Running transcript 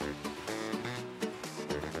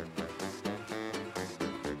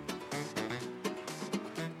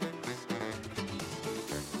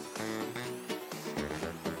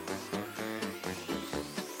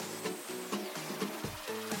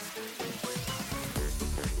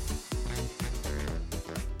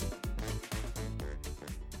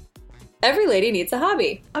Every lady needs a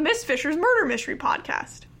hobby. A Miss Fisher's murder mystery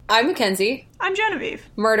podcast. I'm Mackenzie. I'm Genevieve.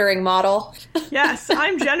 Murdering model. Yes,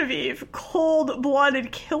 I'm Genevieve.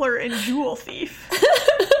 Cold-blooded killer and jewel thief.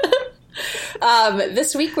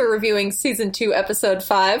 This week we're reviewing Season 2, Episode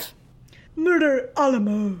 5. Murder à la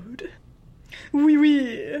mode. Oui,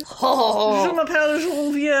 oui. Oh. Je m'appelle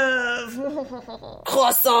Geneviève.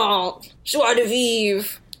 Croissant. Joie de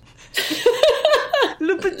vivre.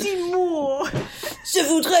 Le petit mot. Je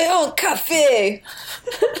voudrais un café.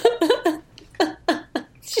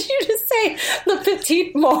 Did you just say le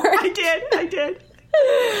petit more? I did.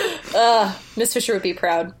 Miss Fisher would be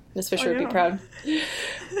proud. Miss Fisher would be proud.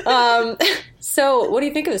 So, what do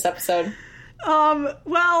you think of this episode?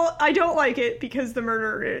 Well, I don't like it because the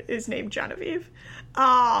murderer is named Genevieve.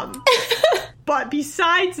 But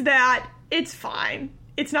besides that, it's fine.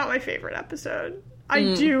 It's not my favorite episode.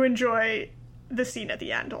 I do enjoy the scene at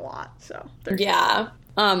the end a lot, so. Yeah.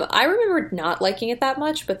 I remember not liking it that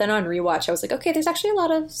much, but then on rewatch, I was like, okay, there's actually a lot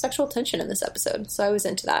of sexual tension in this episode, so I was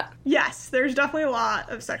into that. Yes, there's definitely a lot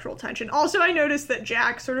of sexual tension. Also, I noticed that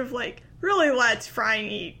Jack sort of, like, really lets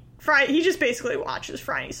Phryne, he just basically watches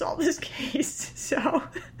Phryne solve this case, so.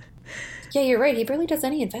 Yeah, you're right, he barely does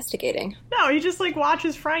any investigating. No, he just, like,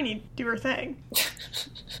 watches Phryne do her thing.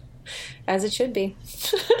 As it should be.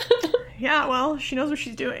 Yeah, well, she knows what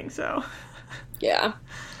she's doing, so. Yeah.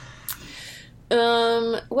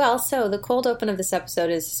 Well, so the cold open of this episode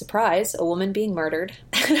is, surprise, a woman being murdered.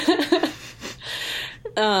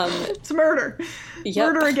 It's murder.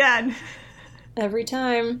 Yep. Murder again. Every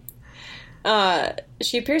time.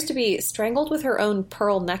 She appears to be strangled with her own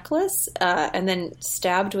pearl necklace, and then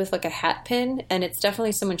stabbed with, like, a hat pin, and it's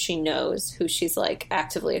definitely someone she knows who she's, like,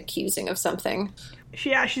 actively accusing of something.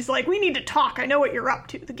 She's like, we need to talk. I know what you're up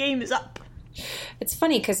to. The game is up. It's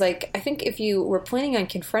funny, because, like, I think if you were planning on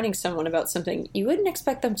confronting someone about something, you wouldn't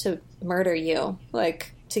expect them to murder you.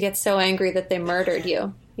 Like, to get so angry that they murdered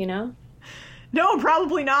you, you know? No,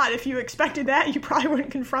 probably not. If you expected that, you probably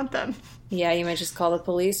wouldn't confront them. Yeah, you might just call the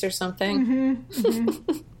police or something. Mm-hmm.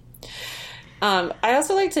 Mm-hmm. I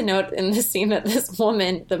also like to note in this scene that this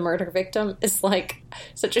woman, the murder victim, is like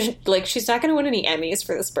such a, like, she's not going to win any Emmys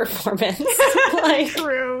for this performance. Like,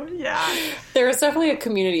 true, yeah. There is definitely a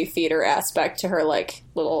community theater aspect to her, like,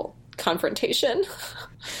 little confrontation.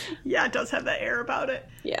 Yeah, it does have that air about it.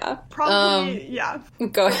 Yeah. Probably, yeah.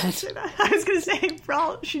 Go ahead. I was going to say,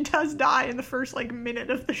 she does die in the first, like,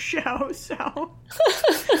 minute of the show, so.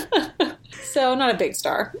 So, not a big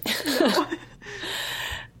star. No.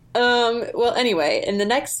 Well, anyway, in the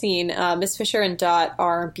next scene, Miss Fisher and Dot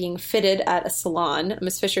are being fitted at a salon.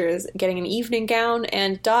 Miss Fisher is getting an evening gown,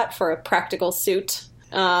 and Dot for a practical suit.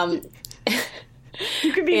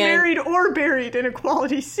 You could be married or buried in a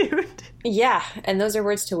quality suit. Yeah, and those are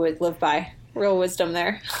words to live by. Real wisdom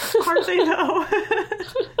there. Aren't they, though?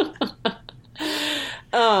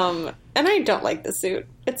 And I don't like the suit.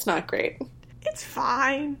 It's not great. It's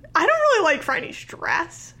fine. I don't really like Phryne's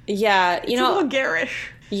dress. Yeah, it's a little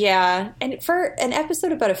garish. Yeah, and for an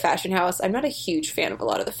episode about a fashion house, I'm not a huge fan of a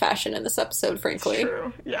lot of the fashion in this episode, frankly. It's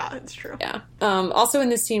true. Yeah, it's true. Yeah. Also in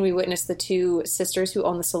this scene, we witness the two sisters who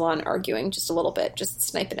own the salon arguing just a little bit, just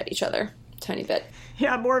sniping at each other a tiny bit.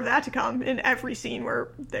 Yeah, more of that to come in every scene where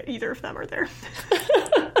either of them are there.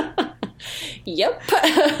 Yep.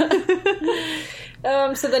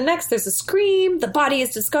 So then next, there's a scream. The body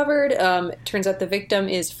is discovered. Turns out the victim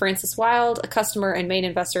is Francis Wilde, a customer and main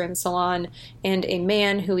investor in the salon, and a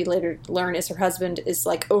man who we later learn is her husband is,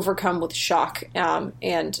 like, overcome with shock.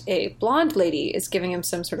 And a blonde lady is giving him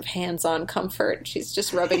some sort of hands-on comfort. She's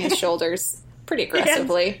just rubbing his shoulders pretty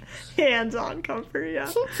aggressively. Hands-on comfort,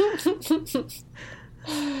 yeah.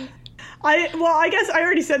 I guess I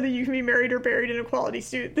already said that you can be married or buried in a quality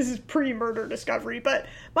suit. This is pre-murder discovery, but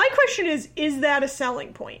my question is that a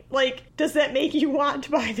selling point? Like, does that make you want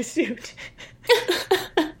to buy the suit?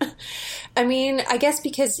 I mean, I guess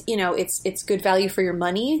because, you know, it's good value for your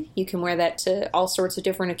money. You can wear that to all sorts of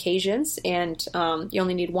different occasions, and you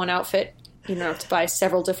only need one outfit. You don't have to buy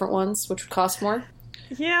several different ones, which would cost more.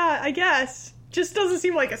 Yeah, I guess. Just doesn't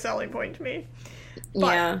seem like a selling point to me.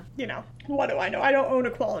 But, yeah. You know, what do I know? I don't own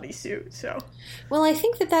a quality suit, so. Well, I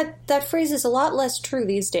think that phrase is a lot less true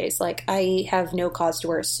these days. Like, I have no cause to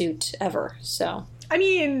wear a suit ever, so. I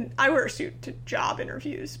mean, I wear a suit to job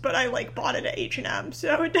interviews, but I, like, bought it at H&M,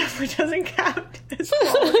 so it definitely doesn't count as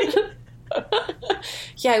quality.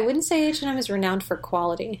 Yeah, I wouldn't say H&M is renowned for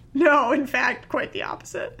quality. No, in fact, quite the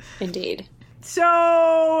opposite. Indeed.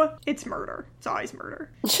 So, it's murder. It's always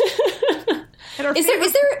murder. And Is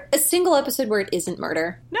there a single episode where it isn't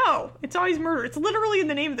murder? No, it's always murder. It's literally in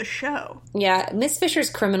the name of the show. Yeah, Miss Fisher's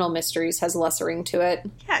Criminal Mysteries has less ring to it.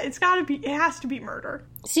 Yeah, it has to be murder.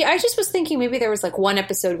 See, I just was thinking maybe there was like one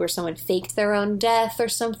episode where someone faked their own death or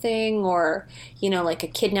something, or, you know, like a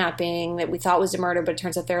kidnapping that we thought was a murder, but it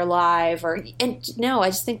turns out they're alive, and no, I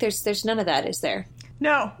just think there's none of that, is there?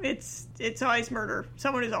 No, it's always murder.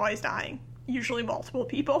 Someone is always dying. Usually multiple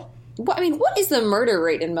people. What is the murder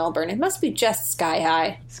rate in Melbourne? It must be just sky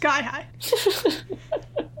high. Sky high.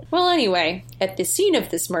 Well, anyway, at the scene of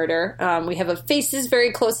this murder, we have a faces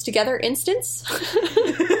very close together instance.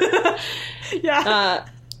 Yeah.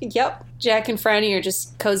 Yep. Jack and Franny are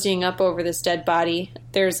just cozying up over this dead body.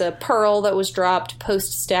 There's a pearl that was dropped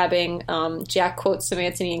post-stabbing. Jack quotes some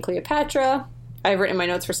Antony and Cleopatra. I've written in my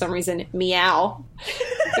notes for some reason, meow.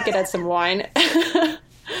 I could add some wine.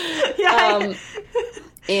 Yeah.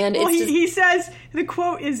 And well, it's just... he says, the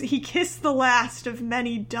quote is, he kissed the last of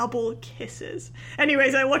many double kisses.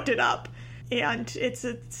 Anyways, I looked it up, and it's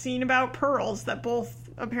a scene about pearls that both,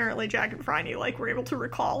 apparently, Jack and Franny, were able to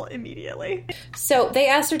recall immediately. So, they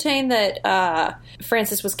ascertain that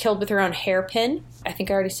Frances was killed with her own hairpin. I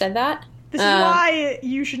think I already said that. This is why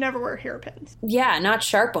you should never wear hairpins. Yeah, not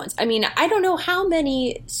sharp ones. I mean, I don't know how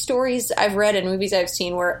many stories I've read and movies I've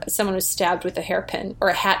seen where someone was stabbed with a hairpin or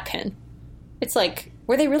a hat pin. It's like...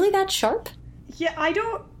 Were they really that sharp? Yeah, I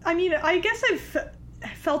guess I've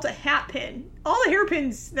felt a hat pin. All the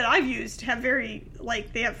hairpins that I've used have very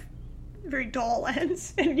dull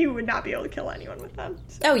ends, and you would not be able to kill anyone with them.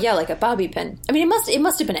 So. Oh, yeah, like a bobby pin. I mean, it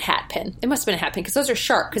must have been a hat pin. It must have been a hat pin, because those are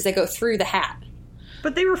sharp, because they go through the hat.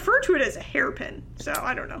 But they refer to it as a hairpin, so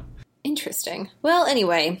I don't know. Interesting. Well,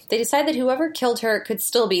 anyway, they decide that whoever killed her could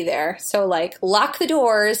still be there. So, lock the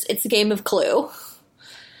doors. It's a game of Clue.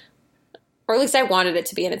 Or at least I wanted it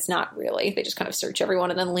to be, and it's not really. They just kind of search everyone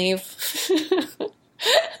and then leave.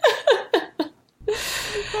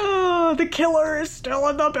 Oh, the killer is still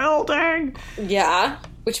in the building. Yeah,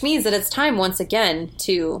 which means that it's time once again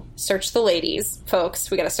to search the ladies.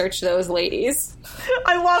 Folks, we gotta search those ladies.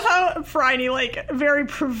 I love how Franny, very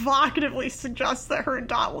provocatively suggests that her and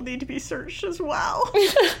Dot will need to be searched as well.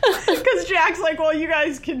 Because Jack's like, well,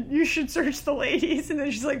 you should search the ladies. And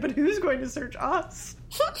then she's like, but who's going to search us?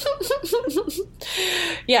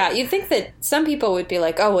 Yeah, you'd think that some people would be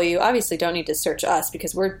like, oh, well, you obviously don't need to search us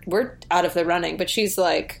because we're out of the running. But she's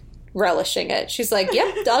relishing it. She's like,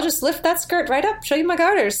 yep, I'll just lift that skirt right up, show you my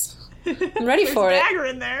garters. I'm ready for it. There's a dagger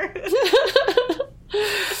in there.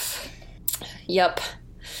 Yep.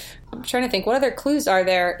 I'm trying to think, what other clues are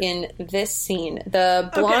there in this scene? The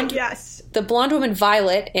blonde woman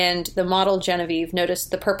Violet and the model Genevieve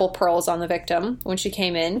noticed the purple pearls on the victim when she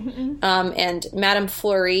came in. Mm-hmm. And Madame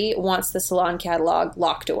Fleury wants the salon catalog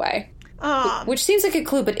locked away. Which seems like a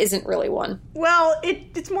clue, but isn't really one. Well,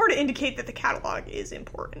 it's more to indicate that the catalog is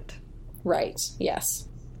important. Right, yes.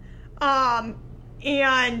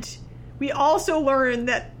 And we also learn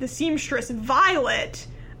that the seamstress Violet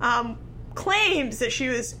claims that she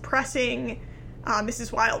was pressing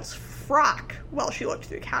Mrs. Wilde's frock while she looked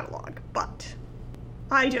through the catalog, but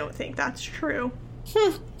I don't think that's true.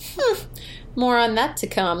 More on that to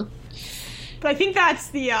come. But I think that's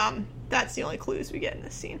the only clues we get in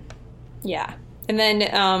this scene. Yeah. And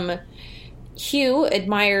then Hugh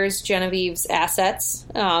admires Genevieve's assets.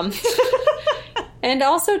 And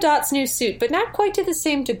also Dot's new suit, but not quite to the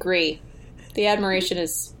same degree. The admiration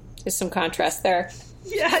is some contrast there.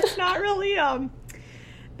 Yeah, it's not really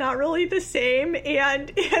the same.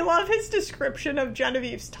 And I love his description of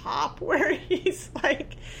Genevieve's top, where he's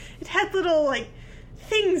like, it had little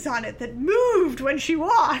things on it that moved when she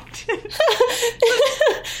walked. This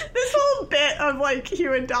whole bit of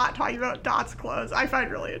Hugh and Dot talking about Dot's clothes, I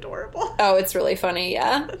find really adorable. Oh, it's really funny,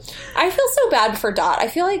 yeah. I feel so bad for Dot. I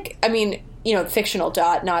feel fictional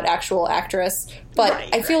Dot, not actual actress, but right,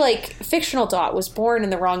 I feel like fictional Dot was born in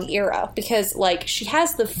the wrong era because, she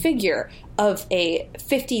has the figure of a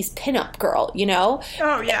 50s pinup girl, you know?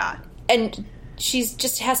 Oh, yeah. And she's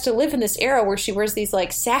just has to live in this era where she wears these,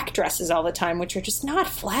 sack dresses all the time, which are just not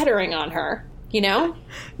flattering on her, you know?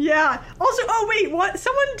 Yeah. Also, oh, wait, what?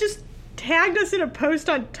 Someone just tagged us in a post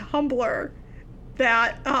on Tumblr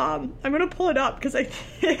that, I'm going to pull it up because it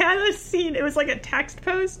had a scene, it was a text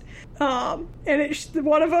post, and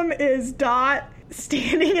one of them is Dot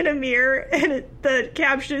standing in a mirror, and the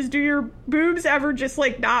caption is, do your boobs ever just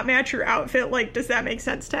not match your outfit? Does that make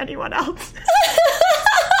sense to anyone else?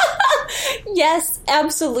 Yes,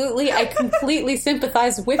 absolutely. I completely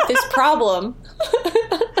sympathize with this problem.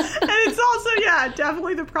 And it's also,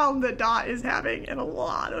 definitely the problem that Dot is having in a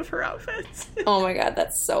lot of her outfits. Oh my god,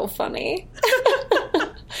 that's so funny.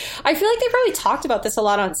 I feel like they probably talked about this a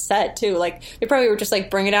lot on set, too. Like, they probably were just, like,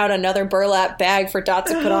 bringing out another burlap bag for Dot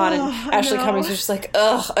to put on, and Ashley Cummings was just like,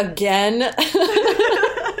 ugh, again?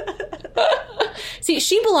 See,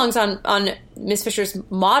 she belongs on Miss Fisher's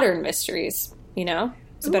Modern Mysteries, you know?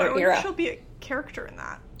 It's a better era. She'll be a character in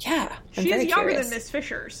that. Yeah, She's younger than Miss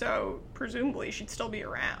Fisher, so presumably she'd still be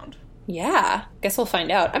around. Yeah, guess we'll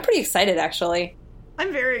find out. I'm pretty excited, actually.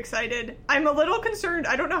 I'm very excited. I'm a little concerned.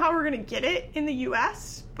 I don't know how we're going to get it in the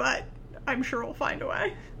U.S., but I'm sure we'll find a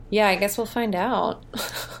way. Yeah, I guess we'll find out.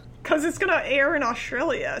 Because it's going to air in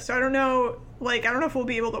Australia, so I don't know if we'll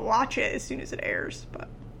be able to watch it as soon as it airs, but...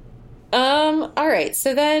 All right,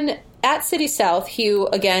 so then at City South, Hugh,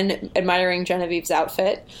 again, admiring Genevieve's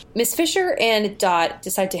outfit, Miss Fisher and Dot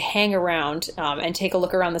decide to hang around and take a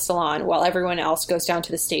look around the salon while everyone else goes down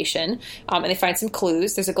to the station, and they find some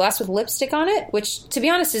clues. There's a glass with lipstick on it, which, to be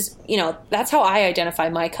honest, is, that's how I identify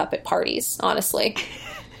my cup at parties, honestly.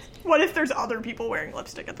 What if there's other people wearing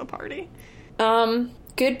lipstick at the party?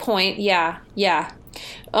 Good point. Yeah.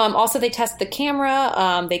 Also, they test the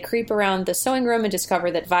camera. They creep around the sewing room and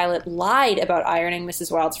discover that Violet lied about ironing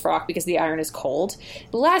Mrs. Wilde's frock because the iron is cold.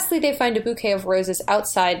 Lastly, they find a bouquet of roses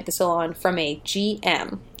outside the salon from a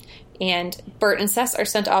GM. And Bert and Cess are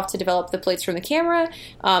sent off to develop the plates from the camera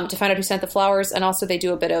to find out who sent the flowers. And also, they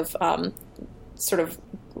do a bit of sort of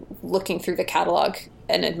looking through the catalog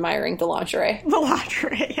and admiring the lingerie. The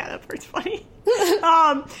lingerie, yeah, that part's funny.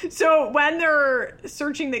 So when they're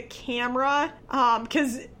searching the camera,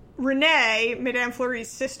 because Renee, Madame Fleury's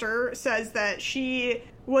sister, says that she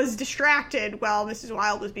was distracted while Mrs.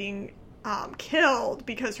 Wilde was being killed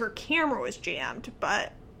because her camera was jammed,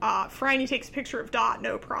 but Franny takes a picture of Dot,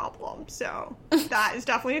 no problem. So that is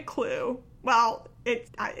definitely a clue. Well,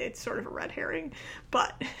 it's sort of a red herring,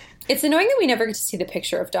 but... It's annoying that we never get to see the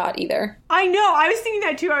picture of Dot either. I know. I was thinking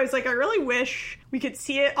that too. I was like, I really wish we could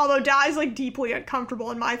see it. Although Dot is like deeply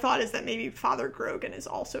uncomfortable, and my thought is that maybe Father Grogan is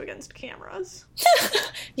also against cameras.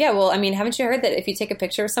 Yeah, well, I mean, haven't you heard that if you take a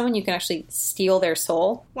picture of someone, you can actually steal their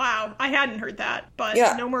soul? Wow, I hadn't heard that, but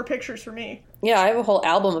no more pictures for me. Yeah, I have a whole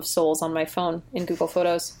album of souls on my phone in Google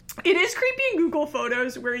Photos. It is creepy in Google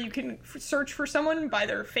Photos where you can search for someone by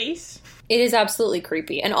their face. It is absolutely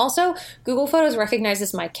creepy. And also, Google Photos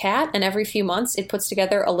recognizes my cat, and every few months it puts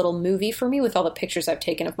together a little movie for me with all the pictures I've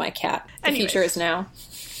taken of my cat. The future is now.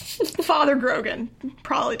 Father Grogan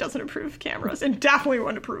probably doesn't approve of cameras, and definitely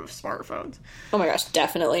wouldn't approve of smartphones. Oh my gosh,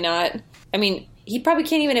 definitely not. I mean, he probably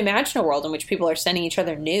can't even imagine a world in which people are sending each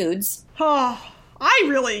other nudes. Oh, I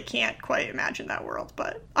really can't quite imagine that world,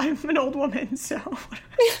 but I'm an old woman, so...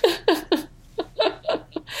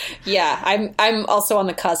 Yeah, I'm also on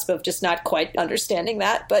the cusp of just not quite understanding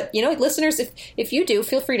that. But, listeners, if you do,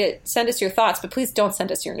 feel free to send us your thoughts, but please don't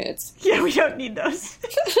send us your nudes. Yeah, we don't need those.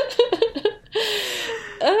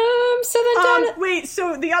 So then wait,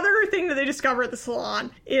 so the other thing that they discover at the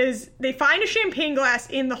salon is they find a champagne glass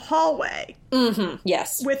in the hallway. Mm-hmm,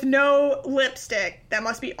 yes. With no lipstick. That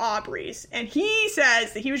must be Aubrey's. And he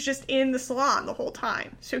says that he was just in the salon the whole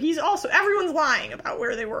time. So everyone's lying about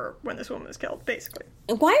where they were when this woman was killed, basically.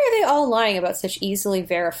 Why are they all lying about such easily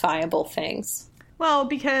verifiable things? Well,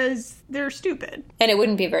 because they're stupid. And it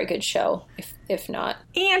wouldn't be a very good show if not.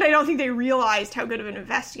 And I don't think they realized how good of an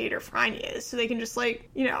investigator Franny is. So they can just,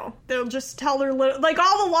 they'll just tell their little...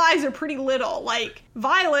 all the lies are pretty little.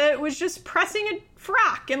 Violet was just pressing a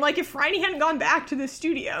frock. And, if Franny hadn't gone back to the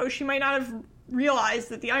studio, she might not have realized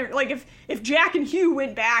that the iron... if Jack and Hugh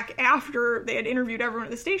went back after they had interviewed everyone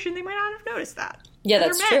at the station, they might not have noticed that. Yeah,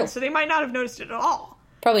 that's true. So they might not have noticed it at all.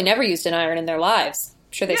 Probably never used an iron in their lives.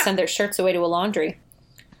 I'm sure they send their shirts away to a laundry.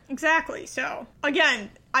 Exactly. So, again,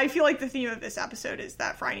 I feel like the theme of this episode is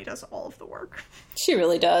that Franny does all of the work. She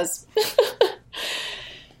really does.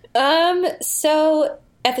 So,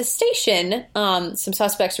 at the station, some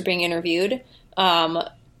suspects are being interviewed.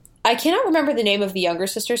 I cannot remember the name of the younger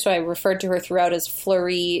sister, so I referred to her throughout as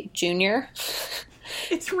Fleury Jr.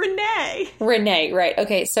 It's Renee. Renee, right.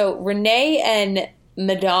 Okay, so Renee and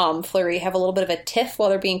Madame Fleury have a little bit of a tiff while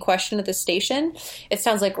they're being questioned at the station. It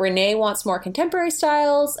sounds like Renee wants more contemporary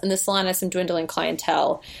styles, and the salon has some dwindling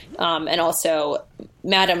clientele. And also,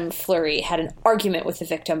 Madame Fleury had an argument with the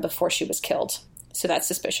victim before she was killed. So that's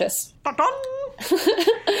suspicious.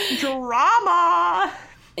 Drama!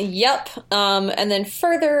 Yep. And then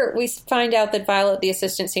further, we find out that Violet, the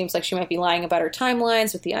assistant, seems like she might be lying about her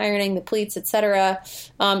timelines with the ironing, the pleats, etc.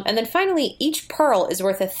 And then finally, each pearl is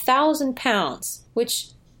worth £1,000, which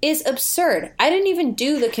is absurd. I didn't even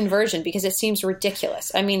do the conversion because it seems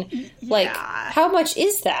ridiculous. I mean, how much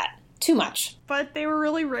is that? Too much. But they were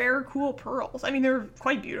really rare, cool pearls. I mean, they're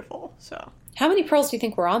quite beautiful, so... How many pearls do you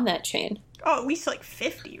think were on that chain? Oh, at least like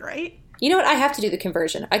 50, right? You know what? I have to do the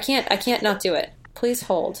conversion. I can't not do it. Please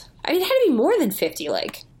hold. I mean, it had to be more than 50,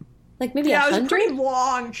 like maybe 100? Yeah, it was a pretty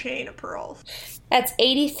long chain of pearls. That's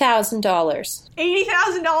 $80,000.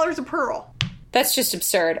 $80,000 a pearl. That's just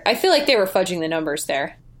absurd. I feel like they were fudging the numbers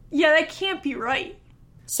there. Yeah, that can't be right.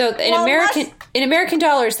 So in American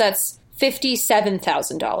dollars, that's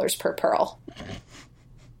 $57,000 per pearl.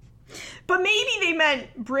 But maybe they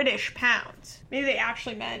meant British pounds. Maybe they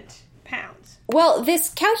actually meant pounds. Well, this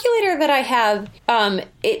calculator that I have,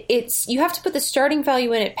 it's you have to put the starting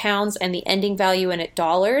value in at pounds and the ending value in at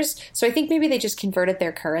dollars. So I think maybe they just converted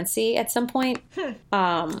their currency at some point.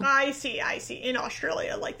 I see. In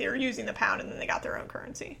Australia, like they were using the pound and then they got their own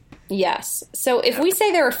currency. Yes. So if we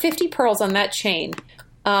say there are 50 pearls on that chain,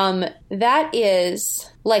 that is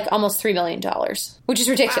like almost $3 million, which is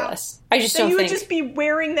ridiculous. Wow. I just don't think. So you would just be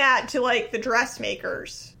wearing that to like the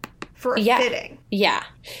dressmakers for a fitting. Yeah.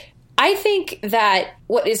 I think that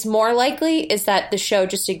what is more likely is that the show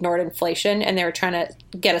just ignored inflation and they were trying to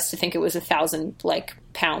get us to think it was 1,000 like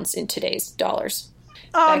pounds in today's dollars.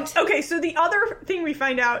 Okay, so the other thing we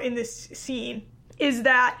find out in this scene is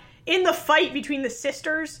that in the fight between the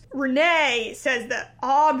sisters, Renee says that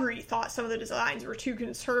Aubrey thought some of the designs were too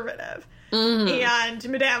conservative. Mm-hmm. And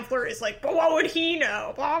Madame Fleur is like, but what would he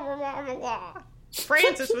know? Blah, blah, blah, blah, blah.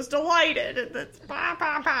 Francis was delighted. Blah,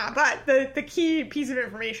 blah, blah. But the key piece of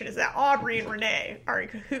information is that Aubrey and Renee are in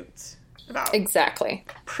cahoots about exactly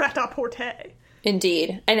pret-a-porter.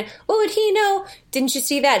 Indeed. And what would he know? Didn't you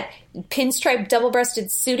see that pinstripe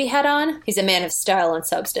double-breasted suit he had on? He's a man of style and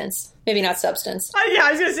substance. Maybe not substance. Yeah,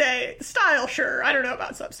 I was going to say, style, sure. I don't know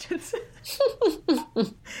about substance.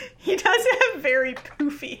 He does have very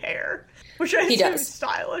poofy hair, which I assume is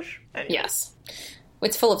stylish. Anyway. Yes.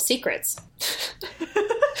 It's full of secrets.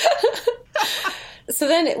 So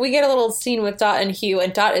then we get a little scene with Dot and Hugh,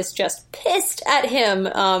 and Dot is just pissed at him.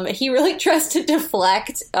 He really tries to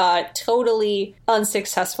deflect, totally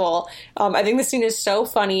unsuccessful. I think the scene is so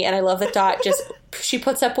funny, and I love that Dot she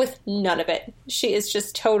puts up with none of it. She is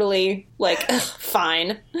just totally like,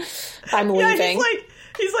 fine, I'm leaving. Yeah,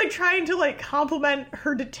 he's like trying to like compliment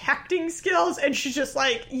her detecting skills, and she's just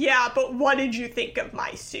like, yeah, but what did you think of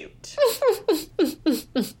my suit?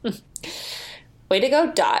 Way to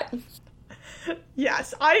go, Dot.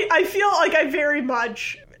 Yes, I feel like I very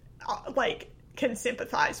much like can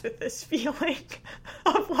sympathize with this feeling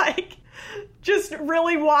of like just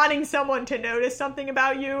really wanting someone to notice something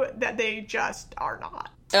about you that they just are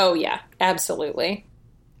not. Oh yeah, absolutely.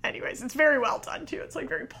 Anyways, it's very well done too. It's like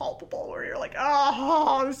very palpable where you're like,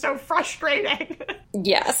 oh, it's so frustrating.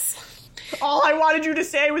 Yes. All I wanted you to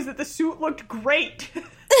say was that the suit looked great.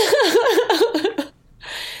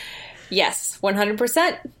 Yes,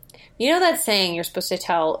 100%. You know that saying you're supposed to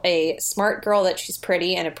tell a smart girl that she's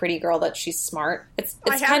pretty and a pretty girl that she's smart?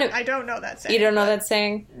 I don't know that saying. You don't know that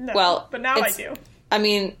saying? No, well, but now I do. I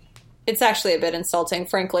mean, it's actually a bit insulting,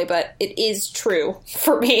 frankly, but it is true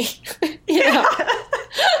for me. You know?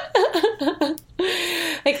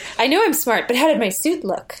 Like, I know I'm smart, but how did my suit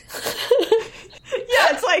look? Yeah,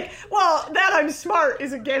 it's like, well, that I'm smart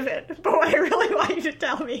is a given, but what I really want you to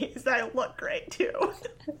tell me is that I look great, too.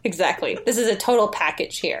 Exactly. This is a total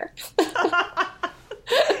package here.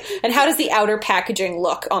 And how does the outer packaging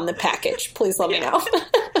look on the package? Please let me know.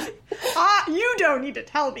 You don't need to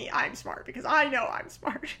tell me I'm smart, because I know I'm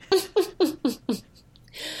smart.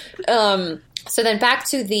 So then back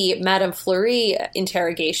to the Madame Fleury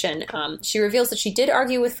interrogation. She reveals that she did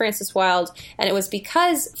argue with Frances Wilde, and it was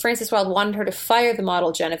because Frances Wilde wanted her to fire the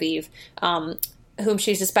model Genevieve, whom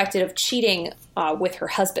she suspected of cheating with her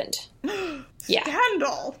husband. Yeah.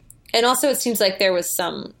 Scandal! And also it seems like there was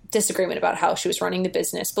some disagreement about how she was running the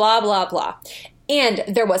business, blah, blah, blah. And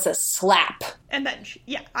there was a slap. And then,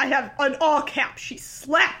 I have an all caps, she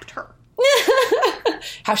slapped her.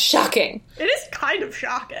 How shocking. It is kind of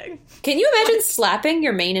shocking. Can you imagine slapping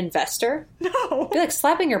your main investor? No. It'd be like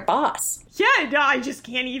slapping your boss. Yeah, no, I just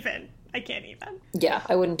can't even. I can't even. Yeah,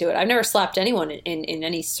 I wouldn't do it. I've never slapped anyone in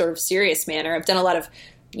any sort of serious manner. I've done a lot of,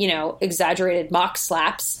 exaggerated mock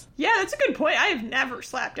slaps. Yeah, that's a good point. I have never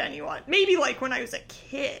slapped anyone. Maybe, like, when I was a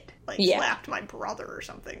kid. Slapped my brother or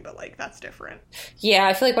something, but, that's different. Yeah,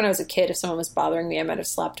 I feel like when I was a kid, if someone was bothering me, I might have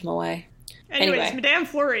slapped him away. Anyways, Madame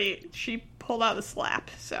Fleury, she pulled out the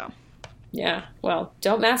slap, so. Yeah, well,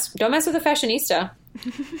 don't mess with a fashionista.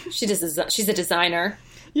 She's a designer.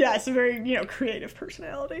 Yeah, it's a very, creative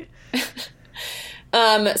personality.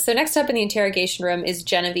 So next up in the interrogation room is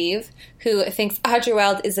Genevieve, who thinks Audrey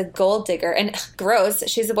Wilde is a gold digger. And gross,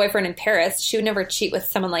 she's a boyfriend in Paris. She would never cheat with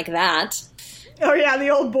someone like that. Oh, yeah, the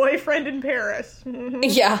old boyfriend in Paris. Mm-hmm.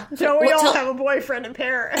 Yeah. So we all have a boyfriend in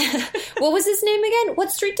Paris. What was his name again?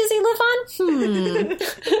 What street does he live on?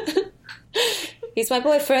 He's my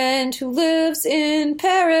boyfriend who lives in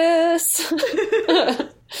Paris.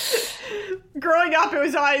 Growing up,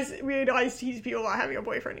 we would always tease people about having a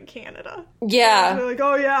boyfriend in Canada. Yeah. They're like,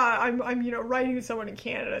 oh yeah, I'm writing to someone in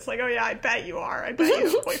Canada. It's like, oh yeah, I bet you are. I bet you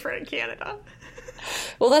have a boyfriend in Canada.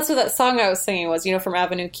 Well, that's what that song I was singing was, from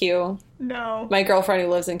Avenue Q. No. My girlfriend who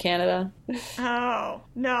lives in Canada. Oh.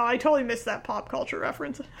 No, I totally missed that pop culture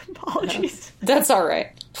reference. Apologies. That's all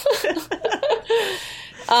right.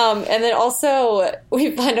 And then also,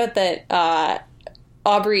 we find out that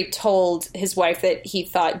Aubrey told his wife that he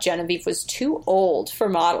thought Genevieve was too old for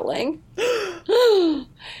modeling. And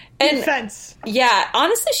Defense. Yeah,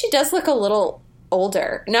 honestly, she does look a little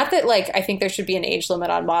older. Not that, I think there should be an age limit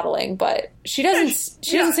on modeling, but she doesn't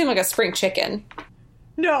seem like a spring chicken.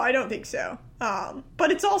 No, I don't think so.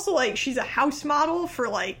 But it's also she's a house model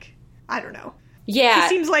for I don't know. Yeah.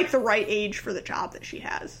 She seems like the right age for the job that she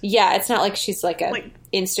has. Yeah, it's not like she's a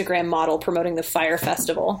Instagram model promoting the Fire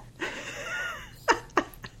Festival.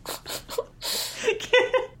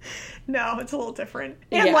 No, it's a little different.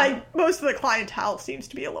 And, most of the clientele seems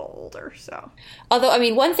to be a little older, so.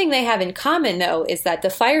 Although, one thing they have in common, though, is that the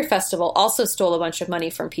Fire Festival also stole a bunch of money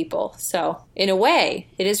from people. So, in a way,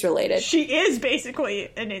 it is related. She is basically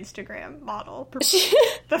an Instagram model.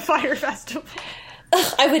 The Fire Festival.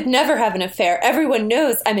 Ugh, I would never have an affair. Everyone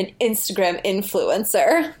knows I'm an Instagram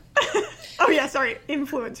influencer. Oh, yeah, sorry.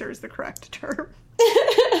 Influencer is the correct term.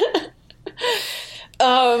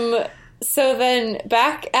 So then,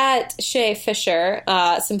 back at Shea Fisher,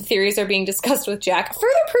 some theories are being discussed with Jack. Further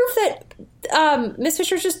proof that Miss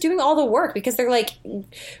Fisher's just doing all the work because they're,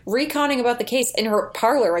 reconning about the case in her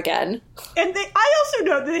parlor again. And I also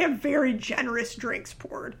know that they have very generous drinks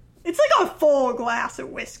poured. It's a full glass of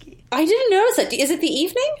whiskey. I didn't notice that. Is it the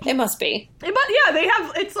evening? It must be. Yeah, they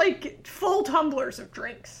have, it's full tumblers of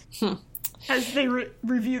drinks. As they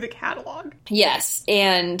review the catalog. Yes,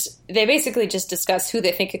 and they basically just discuss who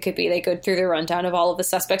they think it could be. They go through the rundown of all of the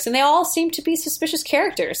suspects, and they all seem to be suspicious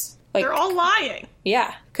characters. They're all lying.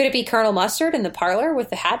 Yeah. Could it be Colonel Mustard in the parlor with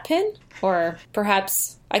the hat pin? Or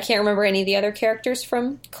perhaps, I can't remember any of the other characters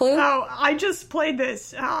from Clue. Oh, I just played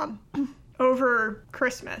this over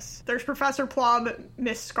Christmas. There's Professor Plum,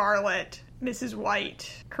 Miss Scarlet, Mrs.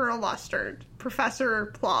 White, Colonel Mustard, Professor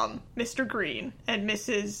Plum, Mr. Green, and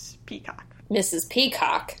Mrs. Peacock. Mrs.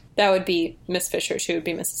 Peacock. That would be Miss Fisher. She would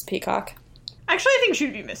be Mrs. Peacock. Actually, I think she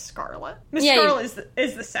would be Miss Scarlet. Miss Scarlet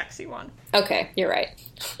is the sexy one. Okay, you're right.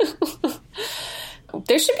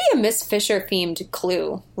 There should be a Miss Fisher-themed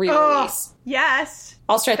Clue re-release. Yes.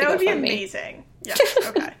 I'll start the GoFundMe. That would be amazing. Yeah,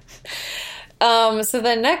 okay. So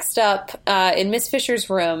then next up, in Miss Fisher's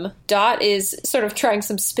room, Dot is sort of trying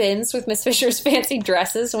some spins with Miss Fisher's fancy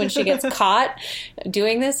dresses when she gets caught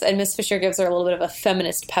doing this, and Miss Fisher gives her a little bit of a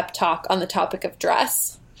feminist pep talk on the topic of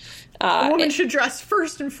dress. A woman should dress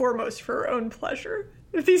first and foremost for her own pleasure.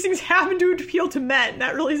 If these things happen to appeal to men,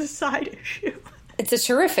 that really is a side issue. It's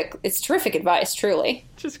terrific advice, truly.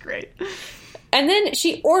 Just great. And then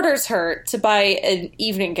she orders her to buy an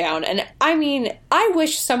evening gown. And I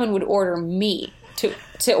wish someone would order me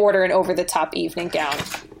to order an over-the-top evening gown.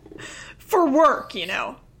 For work,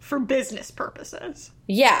 for business purposes.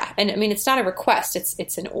 Yeah. And it's not a request.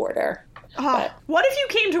 It's an order. What if you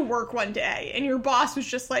came to work one day and your boss was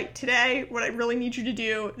just like, today, what I really need you to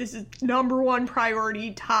do, this is number one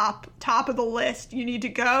priority, top of the list. You need to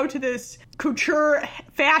go to this couture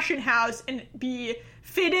fashion house and be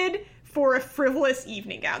fitted for a frivolous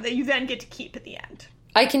evening gown that you then get to keep at the end.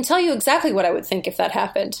 I can tell you exactly what I would think if that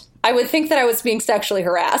happened. I would think that I was being sexually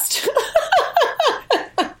harassed. Well,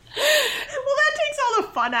 that takes all the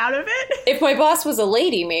fun out of it. If my boss was a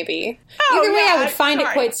lady, maybe. Either way, I would find it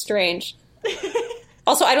quite strange.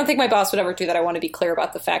 Also, I don't think my boss would ever do that. I want to be clear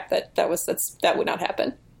about the fact that that would not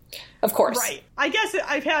happen. Of course. Right. I guess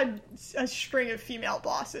I've had a string of female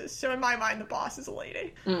bosses, so in my mind, the boss is a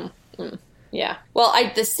lady. Yeah. Well,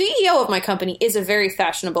 the CEO of my company is a very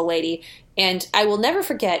fashionable lady, and I will never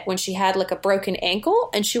forget when she had a broken ankle,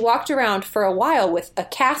 and she walked around for a while with a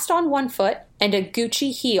cast on one foot and a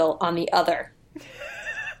Gucci heel on the other.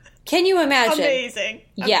 Can you imagine? Amazing.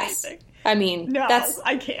 Yes. Amazing. No,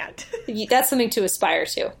 I can't. That's something to aspire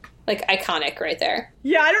to. Iconic right there.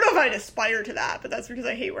 Yeah, I don't know if I'd aspire to that, but that's because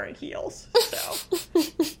I hate wearing heels, so.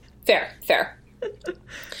 Fair.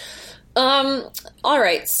 All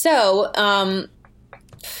right, so,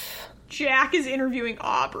 Jack is interviewing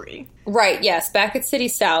Aubrey. Right, yes, back at City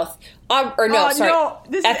South. At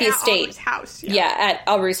the estate. Aubrey's house. Yeah, at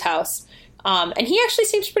Aubrey's house. And he actually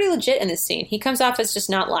seems pretty legit in this scene. He comes off as just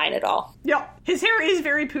not lying at all. Yeah, his hair is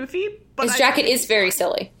very poofy, but his jacket is very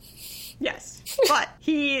silly. Yes, but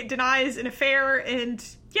he denies an affair and,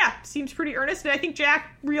 yeah, seems pretty earnest. And I think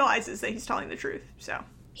Jack realizes that he's telling the truth, so.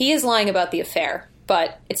 He is lying about the affair,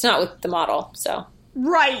 but it's not with the model, so.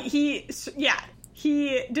 Right, he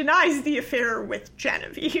denies the affair with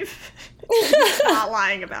Genevieve. He's not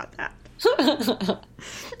lying about that.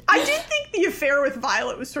 I did think the affair with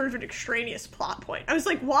Violet was sort of an extraneous plot point. I was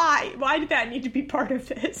like, why? Why did that need to be part of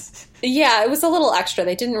this? Yeah, it was a little extra.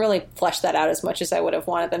 They didn't really flesh that out as much as I would have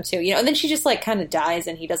wanted them to. And then she just, like, kind of dies,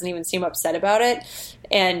 and he doesn't even seem upset about it.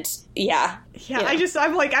 And, yeah. Yeah,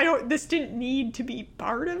 I'm like, this didn't need to be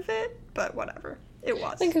part of it, but whatever. It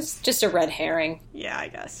was. I think it was just a red herring. Yeah, I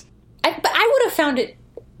guess. But I would have found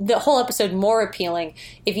the whole episode more appealing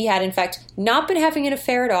if he had, in fact, not been having an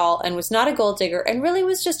affair at all and was not a gold digger and really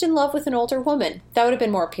was just in love with an older woman. That would have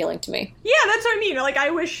been more appealing to me. Yeah, that's what I mean. Like, I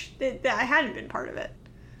wish that I hadn't been part of it.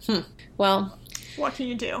 Well. What can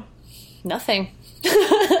you do? Nothing.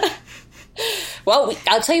 Well,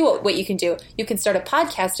 I'll tell you what you can do. You can start a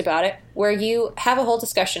podcast about it where you have a whole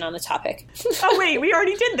discussion on the topic. Oh, wait, we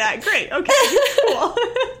already did that. Great. Okay, cool.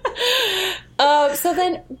 So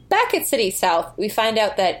then, back at City South, we find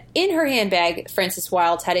out that in her handbag, Frances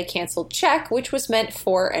Wilde had a canceled check, which was meant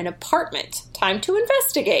for an apartment. Time to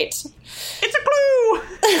investigate. It's a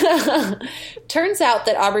clue! Turns out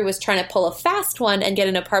that Aubrey was trying to pull a fast one and get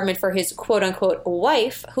an apartment for his quote-unquote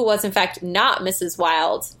wife, who was in fact not Mrs.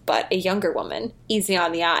 Wilde, but a younger woman. Easy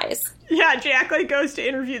on the eyes. Yeah, Jack goes to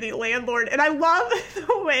interview the landlord, and I love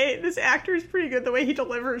the way this actor is pretty good. The way he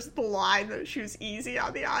delivers the line that she was easy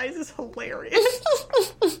on the eyes is hilarious.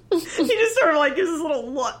 He just sort of gives this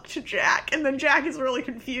little look to Jack, and then Jack is really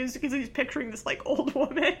confused because he's picturing this old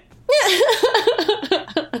woman.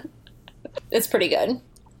 It's pretty good.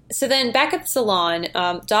 So then back at the salon,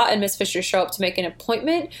 Dot and Miss Fisher show up to make an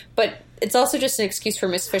appointment, but it's also just an excuse for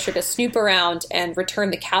Miss Fisher to snoop around and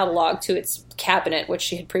return the catalog to its cabinet, which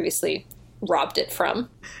she had previously robbed it from.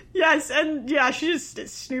 Yes, and yeah, she just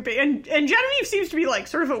is snooping. And Genevieve seems to be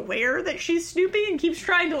sort of aware that she's snooping and keeps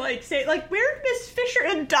trying to say where's Miss Fisher?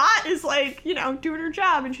 And Dot is doing her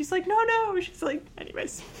job, and she's like, no. She's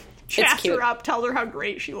anyways. Chats her up, tells her how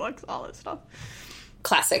great she looks, all that stuff.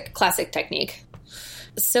 Classic technique.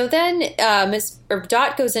 So then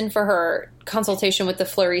Dot goes in for her consultation with the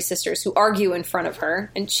Fleury sisters, who argue in front of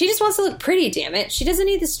her. And she just wants to look pretty, damn it. She doesn't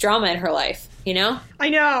need this drama in her life, you know? I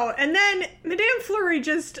know. And then Madame Fleury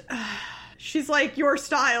just... she's like, your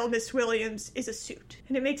style, Miss Williams, is a suit.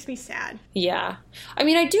 And it makes me sad. Yeah. I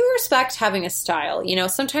mean, I do respect having a style.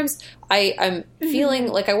 Sometimes I'm feeling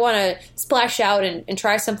like I want to splash out and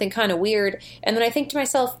try something kind of weird. And then I think to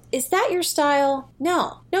myself, is that your style?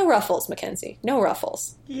 No. No ruffles, Mackenzie. No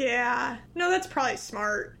ruffles. Yeah. No, that's probably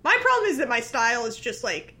smart. My problem is that my style is just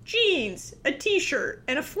jeans, a t-shirt,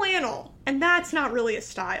 and a flannel. And that's not really a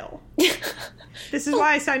style. This is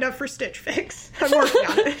why I signed up for Stitch Fix. I'm working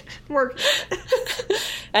on it.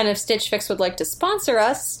 And if Stitch Fix would like to sponsor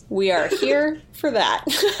us, we are here for that.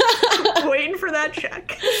 Waiting for that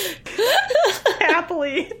check.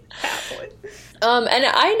 Happily. And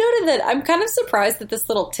I noted that I'm kind of surprised that this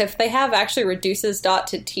little tiff they have actually reduces Dot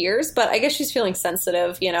to tears, but I guess she's feeling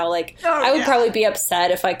sensitive, I would probably be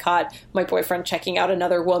upset if I caught my boyfriend checking out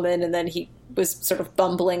another woman and then he was sort of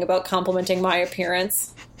bumbling about complimenting my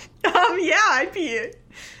appearance. Yeah,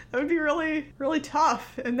 that would be really, really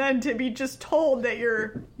tough. And then to be just told that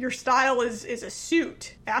your style is a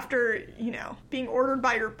suit after, being ordered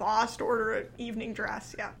by your boss to order an evening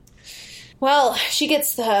dress. Yeah. Well, she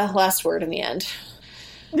gets the last word in the end.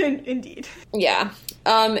 Indeed. Yeah.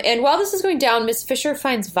 And while this is going down, Miss Fisher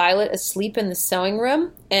finds Violet asleep in the sewing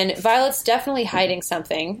room, and Violet's definitely hiding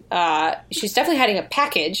something. She's definitely hiding a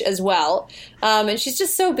package as well. And she's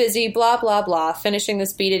just so busy, blah, blah, blah, finishing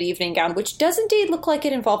this beaded evening gown, which does indeed look like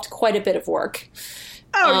it involved quite a bit of work.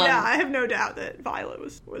 Oh, yeah, I have no doubt that Violet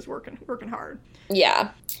was working hard.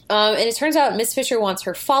 Yeah. And it turns out Miss Fisher wants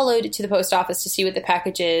her followed to the post office to see what the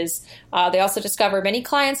package is. They also discover many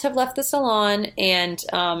clients have left the salon, and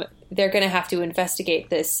they're going to have to investigate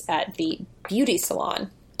this at the beauty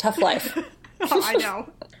salon. Tough life. Oh, I know.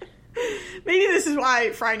 Maybe this is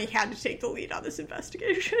why Phryne had to take the lead on this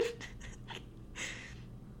investigation.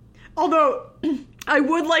 Although, I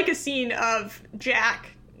would like a scene of Jack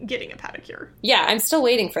getting a pedicure. Yeah, I'm still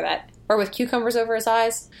waiting for that. Or with cucumbers over his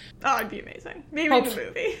eyes. Oh, it'd be amazing. Maybe in the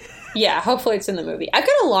movie. Yeah, hopefully it's in the movie. I've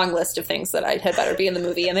got a long list of things that had better be in the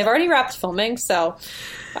movie, and they've already wrapped filming, so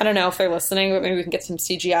I don't know if they're listening, but maybe we can get some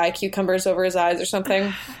CGI cucumbers over his eyes or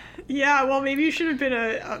something. Yeah, well, maybe you should have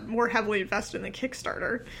been more heavily invested in the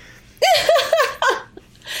Kickstarter.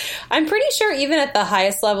 I'm pretty sure even at the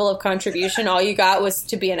highest level of contribution, all you got was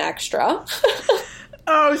to be an extra.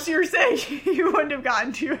 Oh, so you're saying you wouldn't have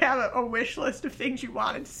gotten to have a wish list of things you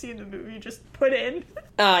wanted to see in the movie just put in?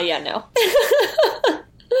 Yeah, no.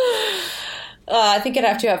 I think I'd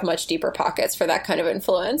have to have much deeper pockets for that kind of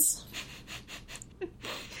influence.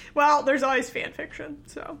 Well, there's always fan fiction,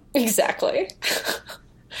 so. Exactly.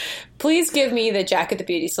 Please give me the Jack at the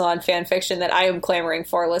Beauty Salon fan fiction that I am clamoring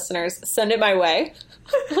for, listeners. Send it my way.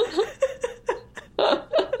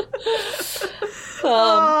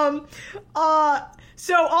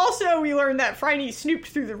 So also we learned that Phryne snooped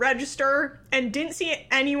through the register and didn't see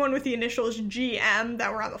anyone with the initials GM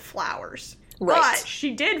that were on the flowers. Right. But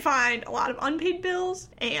she did find a lot of unpaid bills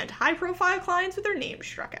and high-profile clients with their names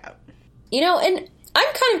struck out. You know, and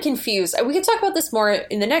I'm kind of confused. We could talk about this more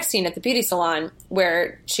in the next scene at the beauty salon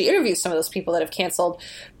where she interviews some of those people that have canceled.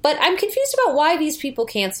 But I'm confused about why these people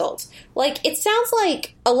canceled. Like, it sounds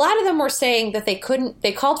like a lot of them were saying that they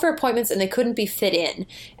called for appointments and they couldn't be fit in.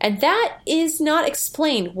 And that is not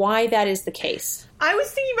explained why that is the case. I was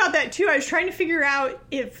thinking about that too. I was trying to figure out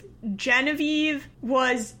if Genevieve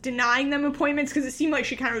was denying them appointments because it seemed like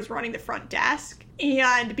she kind of was running the front desk.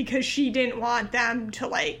 And because she didn't want them to,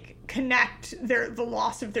 like, connect the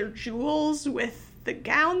loss of their jewels with the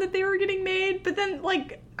gown that they were getting made. But then,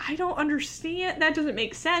 like, I don't understand. That doesn't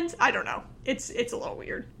make sense. I don't know. It's a little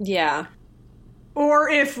weird. Yeah. Or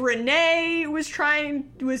if Renee was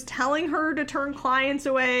telling her to turn clients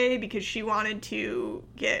away because she wanted to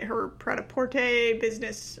get her pret-a-porter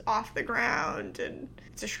business off the ground, and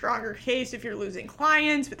it's a stronger case if you're losing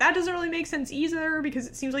clients, but that doesn't really make sense either because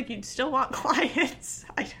it seems like you'd still want clients.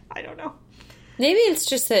 I don't know. Maybe it's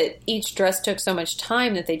just that each dress took so much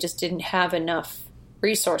time that they just didn't have enough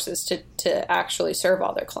resources to actually serve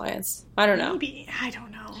all their clients. I don't know. Maybe. I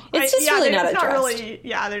don't know. It's just really not addressed.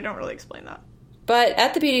 They don't really explain that. But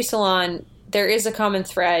at the beauty salon, there is a common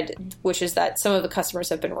thread, which is that some of the customers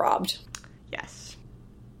have been robbed. Yes.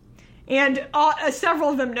 And several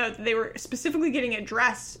of them note that they were specifically getting a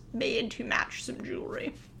dress made to match some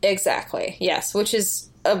jewelry. Exactly, yes, which is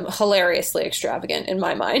hilariously extravagant in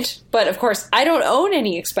my mind. But, of course, I don't own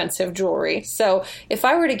any expensive jewelry. So if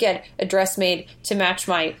I were to get a dress made to match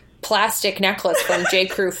my plastic necklace from J.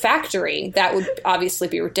 Crew Factory, that would obviously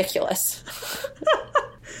be ridiculous.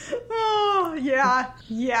 Oh, yeah.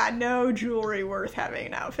 Yeah, no jewelry worth having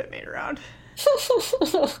an outfit made around.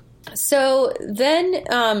 So then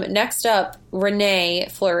next up, Renee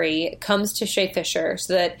Fleury comes to Shay Fisher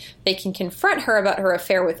so that they can confront her about her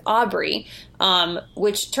affair with Aubrey,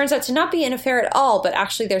 which turns out to not be an affair at all, but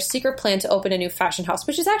actually their secret plan to open a new fashion house,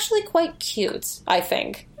 which is actually quite cute, I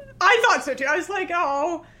think. I thought so, too. I was like,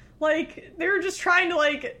 oh, like, they were just trying to,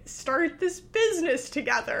 like, start this business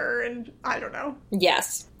together, and I don't know.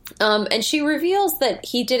 Yes. And she reveals that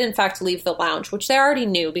he did, in fact, leave the lounge, which they already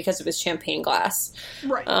knew because of his champagne glass.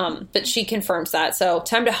 Right. But she confirms that. So,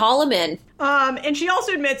 time to haul him in. And she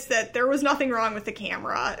also admits that there was nothing wrong with the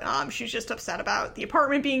camera. She's just upset about the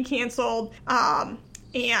apartment being canceled.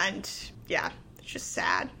 And, yeah, it's just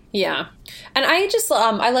sad. Yeah. And I just,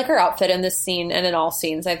 I like her outfit in this scene and in all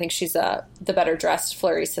scenes. I think she's the better dressed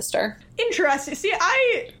Fleury sister. Interesting. See,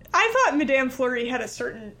 I thought Madame Fleury had a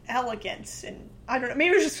certain elegance, and I don't know,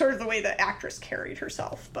 maybe it was just sort of the way the actress carried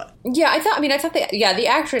herself, but... Yeah, I thought the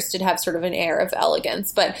actress did have sort of an air of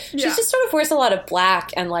elegance, but she just sort of wears a lot of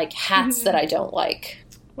black and, like, hats that I don't like.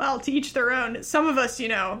 Well, to each their own. Some of us,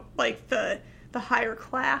 like the higher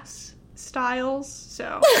class styles,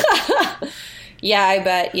 so... Yeah, I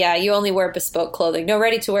bet. Yeah, you only wear bespoke clothing. No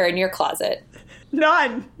ready-to-wear in your closet.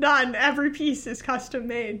 None. Every piece is custom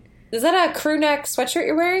made. Is that a crew neck sweatshirt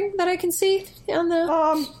you're wearing that I can see on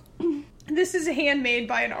the... This is handmade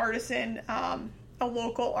by an artisan, a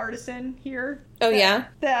local artisan here. Oh, yeah?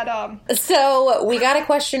 So, we gotta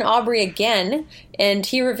question Aubrey again, and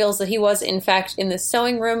he reveals that he was, in fact, in the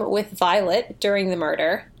sewing room with Violet during the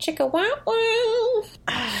murder. Chicka wow wow.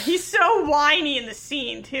 He's so whiny in the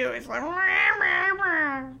scene, too. He's like...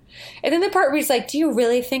 And then the part where he's like, do you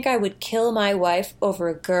really think I would kill my wife over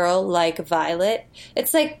a girl like Violet?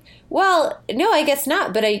 It's like, well, no, I guess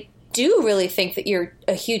not, but I do really think that you're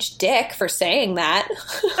a huge dick for saying that.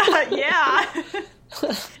 Yeah.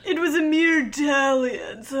 It was a mere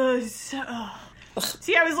dalliance.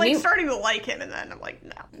 See, I was like starting to like him, and then I'm like,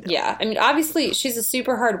 no. Yeah, I mean, obviously, she's a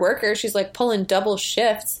super hard worker. She's like pulling double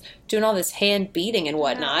shifts, doing all this hand beating and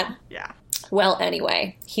whatnot. Yeah. Well,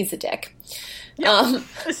 anyway, he's a dick. Yeah,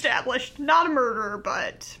 established. Not a murderer,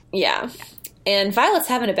 but... Yeah. And Violet's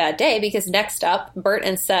having a bad day because next up, Bert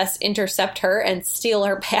and Cess intercept her and steal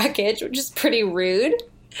her package, which is pretty rude.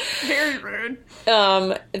 Very rude.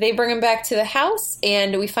 They bring him back to the house,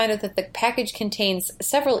 and we find out that the package contains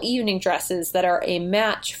several evening dresses that are a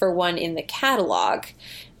match for one in the catalog.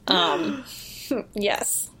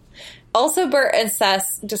 Yes. Also, Bert and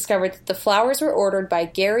Sess discovered that the flowers were ordered by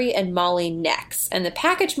Gary and Molly Nex, and the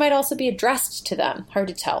package might also be addressed to them. Hard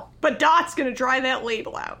to tell. But Dot's going to dry that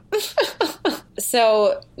label out.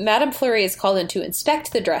 So, Madame Fleury is called in to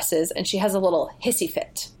inspect the dresses, and she has a little hissy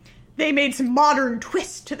fit. They made some modern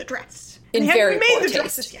twist to the dress. In they very haven't made poor the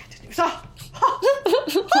taste. dresses yet.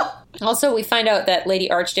 Also, we find out that Lady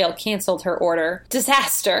Archdale canceled her order.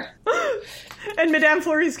 Disaster. And Madame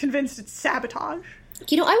Fleury is convinced it's sabotage.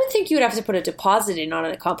 You know, I would think you would have to put a deposit in on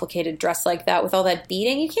a complicated dress like that with all that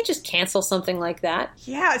beading. You can't just cancel something like that.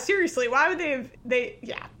 Yeah, seriously, why would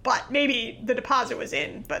yeah, but maybe the deposit was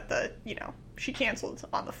in, but she canceled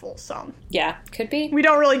on the full sum. Yeah, could be. We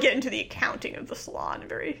don't really get into the accounting of the salon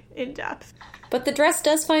very in depth. But the dress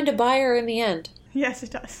does find a buyer in the end. Yes, it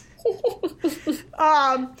does.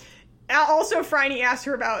 Also, Phryne asks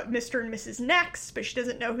her about Mr. and Mrs. Nex, but she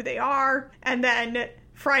doesn't know who they are. And then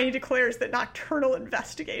Phryne declares that nocturnal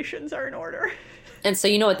investigations are in order. And so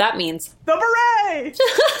you know what that means. The beret!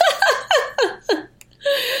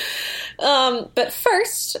 But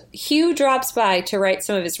first, Hugh drops by to right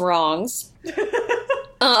some of his wrongs.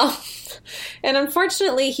 And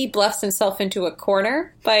unfortunately, he bluffs himself into a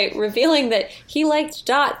corner by revealing that he liked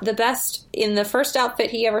Dot the best in the first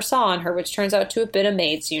outfit he ever saw on her, which turns out to have been a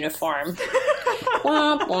maid's uniform.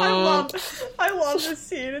 Womp womp. I love this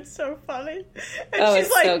scene. It's so funny. And oh, she's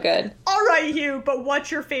it's like, so good. All right, Hugh, but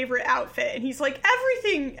what's your favorite outfit? And he's like,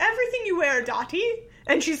 everything you wear, Dottie.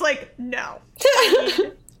 And she's like, no. I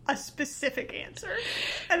need a specific answer.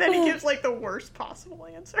 And then he gives like the worst possible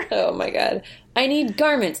answer. Oh my god. I need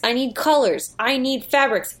garments. I need colors. I need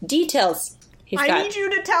fabrics. Details. I need you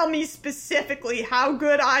to tell me specifically how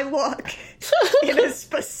good I look in a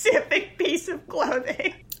specific piece of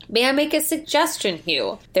clothing. May I make a suggestion,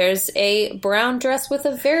 Hugh? There's a brown dress with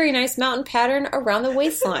a very nice mountain pattern around the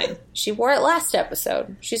waistline. She wore it last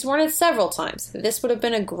episode. She's worn it several times. This would have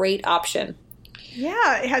been a great option.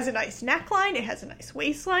 Yeah, it has a nice neckline. It has a nice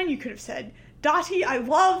waistline. You could have said, Dottie, I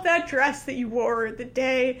love that dress that you wore the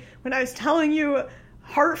day when I was telling you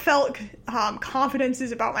heartfelt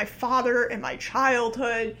confidences about my father and my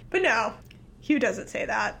childhood. But no, Hugh doesn't say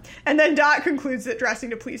that. And then Dot concludes that dressing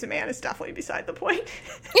to please a man is definitely beside the point.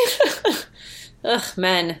 Ugh,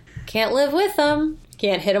 men. Can't live with them.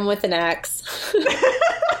 Can't hit them with an axe.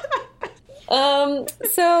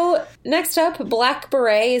 So next up, Black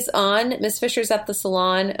Beret is on. Miss Fisher's at the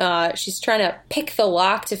salon. She's trying to pick the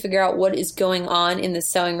lock to figure out what is going on in the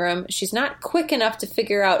sewing room. She's not quick enough to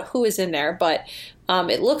figure out who is in there, but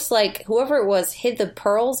it looks like whoever it was hid the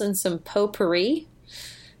pearls in some potpourri.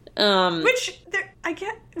 Which,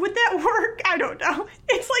 would that work? I don't know.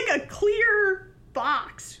 It's like a clear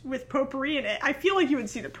box with potpourri in it. I feel like you would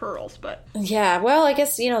see the pearls, but... Yeah, well, I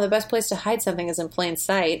guess, the best place to hide something is in plain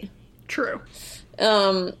sight. True.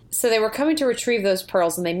 So they were coming to retrieve those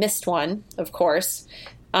pearls, and they missed one, of course.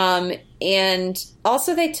 And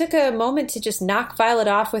also they took a moment to just knock Violet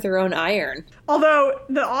off with her own iron. Although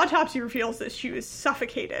the autopsy reveals that she was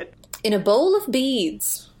suffocated. In a bowl of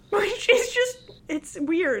beads. Which is just... It's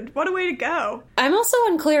weird. What a way to go. I'm also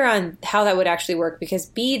unclear on how that would actually work, because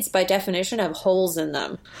beads, by definition, have holes in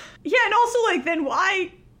them. Yeah, and also, then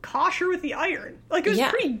why cosh her with the iron? It was a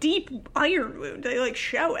pretty deep iron wound. They,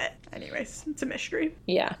 show it. Anyways, it's a mystery.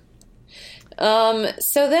 Yeah.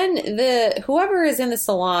 So then whoever is in the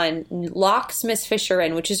salon locks Miss Fisher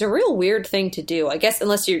in, which is a real weird thing to do. I guess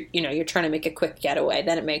unless you're trying to make a quick getaway,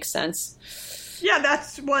 then it makes sense. Yeah,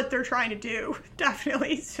 that's what they're trying to do,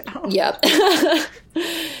 definitely. So. Yep.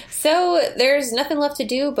 So there's nothing left to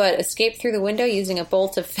do but escape through the window using a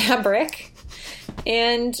bolt of fabric.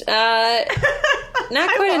 And not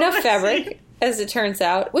quite enough fabric, as it turns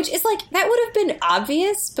out. Which is that would have been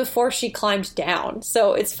obvious before she climbed down.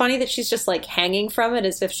 So it's funny that she's just hanging from it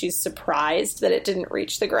as if she's surprised that it didn't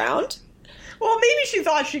reach the ground. Well, maybe she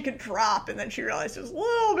thought she could drop, and then she realized it was a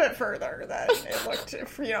little bit further than it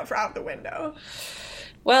looked, out the window.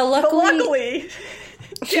 Well, luckily,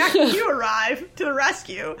 Jack and Hugh arrive to the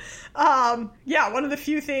rescue. One of the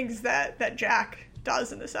few things that Jack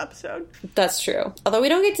does in this episode. That's true. Although we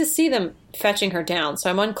don't get to see them fetching her down,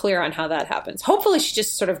 so I'm unclear on how that happens. Hopefully she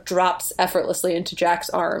just sort of drops effortlessly into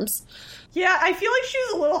Jack's arms. Yeah, I feel like she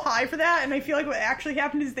was a little high for that, and I feel like what actually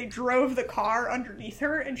happened is they drove the car underneath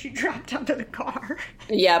her, and she dropped onto the car.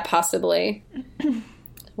 Yeah, possibly.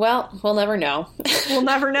 Well, we'll never know. We'll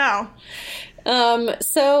never know.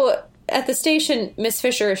 So At the station, Miss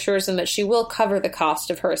Fisher assures them that she will cover the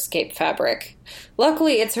cost of her escape fabric.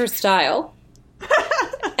 Luckily, it's her style.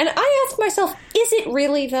 And I ask myself, is it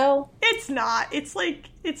really, though? It's not. It's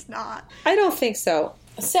not. I don't think so.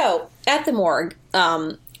 So, at the morgue,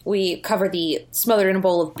 we cover the smothered in a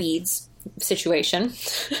bowl of beads situation.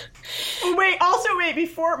 Wait,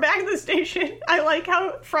 before, back at the station, I like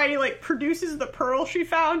how Friday, produces the pearl she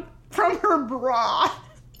found from her bra.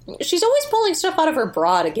 She's always pulling stuff out of her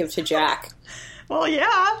bra to give to Jack. Well,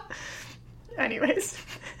 yeah. Anyways.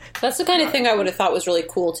 That's the kind of thing I would have thought was really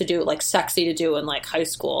cool to do, sexy to do in, high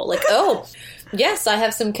school. Oh, yes, I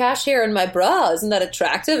have some cash here in my bra. Isn't that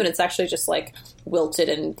attractive? And it's actually just, wilted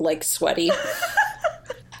and, sweaty.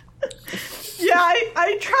 Yeah,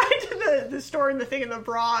 I tried the storing the thing in the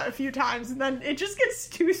bra a few times, and then it just gets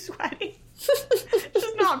too sweaty. It's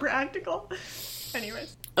just not practical.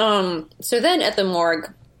 Anyways. So then at the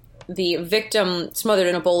morgue, the victim smothered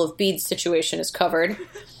in a bowl of beads situation is covered.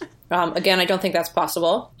 Again, I don't think that's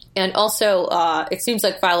possible. And also, it seems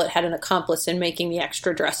like Violet had an accomplice in making the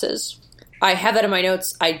extra dresses. I have that in my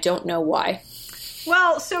notes. I don't know why.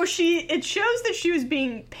 Well, so it shows that she was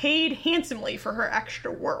being paid handsomely for her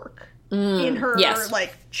extra work in her,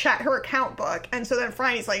 her account book. And so then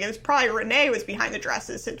Franny's it was probably Renee was behind the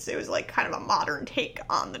dresses since it was, kind of a modern take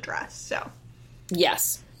on the dress, so.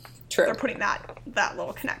 Yes, true. They're putting that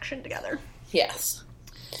little connection together. Yes.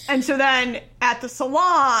 And so then at the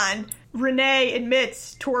salon, Renee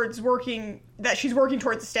admits that she's working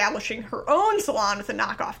towards establishing her own salon with the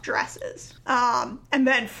knockoff dresses. And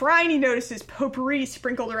then Phryne notices potpourri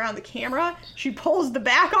sprinkled around the camera. She pulls the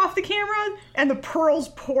back off the camera, and the pearls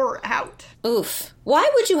pour out. Oof. Why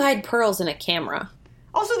would you hide pearls in a camera?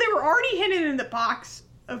 Also, they were already hidden in the box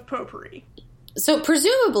of potpourri. So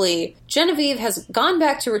presumably, Genevieve has gone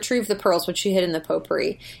back to retrieve the pearls which she hid in the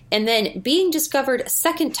potpourri, and then being discovered a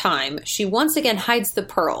second time, she once again hides the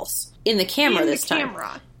pearls in the camera this time.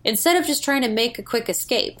 Instead of just trying to make a quick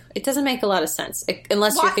escape. It doesn't make a lot of sense,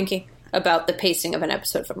 unless you're thinking about the pacing of an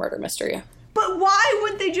episode of a murder mystery. But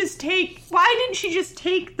why didn't she just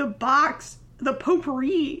take the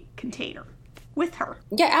potpourri container with her?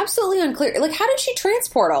 Yeah, absolutely unclear. How did she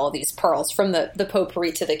transport all of these pearls from the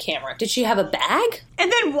potpourri to the camera? Did she have a bag?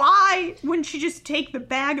 And then why wouldn't she just take the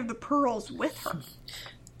bag of the pearls with her?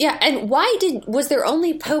 Yeah, and was there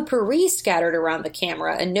only potpourri scattered around the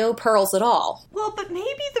camera and no pearls at all? Well, but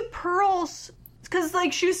maybe the pearls, because,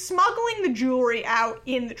 she was smuggling the jewelry out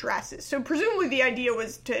in the dresses. So presumably the idea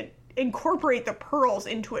was to incorporate the pearls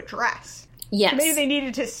into a dress. Yes. So maybe they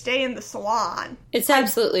needed to stay in the salon. It's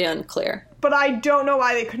absolutely unclear. But I don't know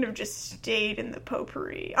why they couldn't have just stayed in the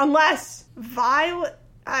potpourri. Unless Violet,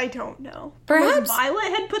 I don't know. Perhaps Violet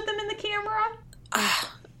had put them in the camera?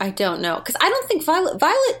 I don't know. Because I don't think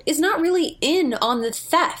Violet is not really in on the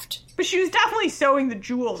theft. But she was definitely sewing the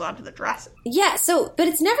jewels onto the dresses. Yeah, but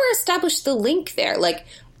it's never established the link there.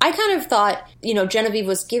 I kind of thought, Genevieve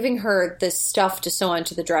was giving her this stuff to sew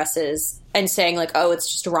onto the dresses and saying,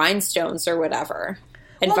 it's just rhinestones or whatever.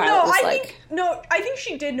 And Violet was I think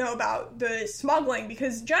she did know about the smuggling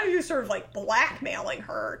because Genevieve was sort of blackmailing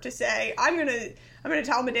her to say, I'm gonna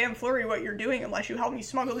tell Madame Fleury what you're doing unless you help me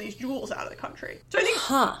smuggle these jewels out of the country. So I think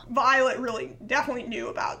Violet really definitely knew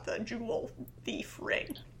about the jewel thief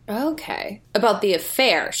ring. Okay. About the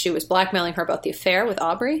affair. She was blackmailing her about the affair with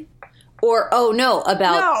Aubrey? Or, about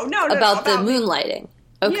the moonlighting.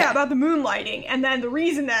 Okay. Yeah, about the moonlighting. And then the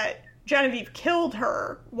reason that Genevieve killed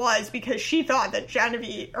her was because she thought that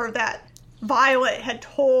that Violet had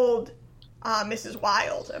told Mrs.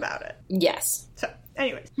 Wilde about it. Yes. So,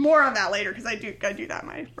 anyways, more on that later because I do that in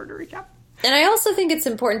my murder recap. And I also think it's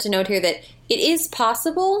important to note here that it is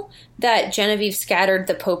possible that Genevieve scattered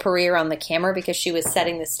the potpourri around the camera because she was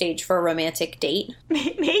setting the stage for a romantic date.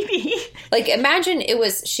 Maybe. Imagine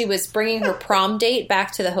she was bringing her prom date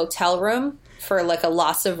back to the hotel room for a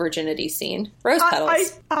loss of virginity scene. Rose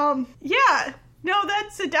petals. Yeah. No,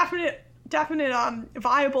 that's a definite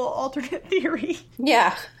viable alternate theory.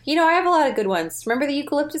 Yeah. I have a lot of good ones. Remember the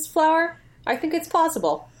eucalyptus flower? I think it's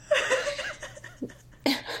plausible.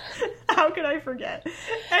 How could I forget?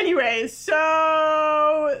 Anyway,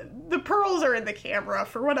 so the pearls are in the camera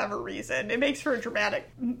for whatever reason. It makes for a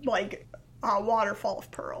dramatic, waterfall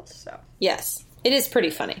of pearls. So yes, it is pretty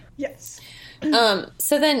funny. Yes.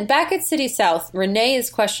 So then back at City South, Renee is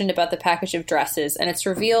questioned about the package of dresses, and it's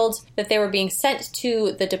revealed that they were being sent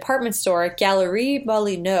to the department store Galerie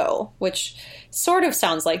Molyneux, which sort of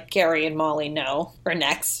sounds like Gary and Molly know, or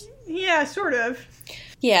Nex. Yeah, sort of.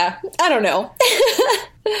 Yeah, I don't know.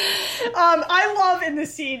 I love in the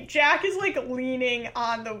scene, Jack is leaning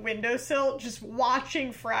on the windowsill, just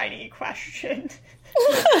watching Friday question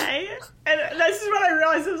today. And this is when I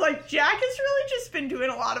realized, I was like, Jack has really just been doing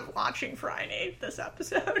a lot of watching Friday this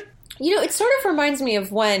episode. You know, it sort of reminds me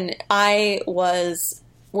of when I was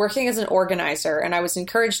working as an organizer and I was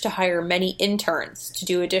encouraged to hire many interns to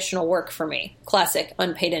do additional work for me. Classic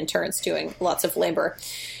unpaid interns doing lots of labor,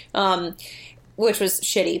 which was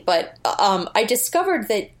shitty. But I discovered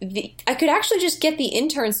that I could actually just get the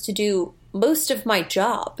interns to do most of my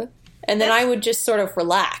job, and then I would just sort of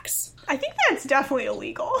relax. I think that's definitely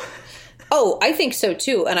illegal. Oh, I think so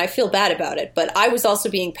too, and I feel bad about it. But I was also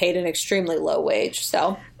being paid an extremely low wage,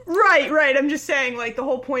 so... Right. I'm just saying, like, the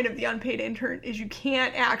whole point of the unpaid intern is you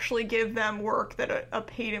can't actually give them work that a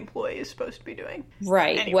paid employee is supposed to be doing.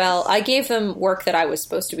 Right. Anyways. Well, I gave them work that I was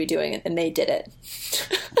supposed to be doing, and they did it.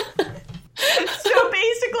 So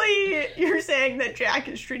basically, you're saying that Jack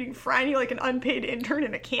is treating Franny like an unpaid intern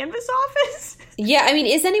in a canvas office? Yeah, I mean,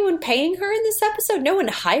 is anyone paying her in this episode? No one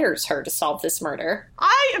hires her to solve this murder.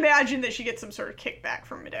 I imagine that she gets some sort of kickback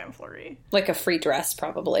from Madame Fleury. Like a free dress,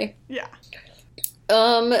 probably. Yeah.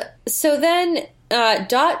 So then,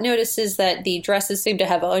 Dot notices that the dresses seem to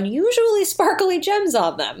have unusually sparkly gems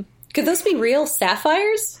on them. Could those be real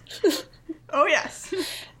sapphires? Oh, yes.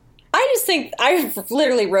 I just think, I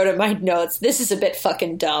literally wrote in my notes, this is a bit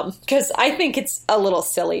fucking dumb. Because I think it's a little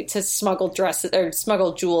silly to smuggle dresses, or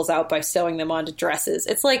smuggle jewels out by sewing them onto dresses.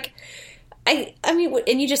 It's like... I mean,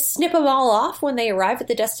 and you just snip them all off when they arrive at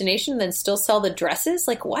the destination and then still sell the dresses?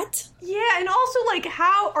 Like, what? Yeah, and also, like,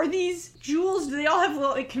 how are these jewels, do they all have,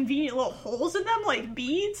 like, convenient little holes in them, like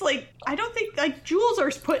beads? Like, I don't think, like, jewels are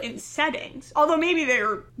put in settings. Although maybe they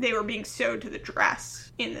were being sewed to the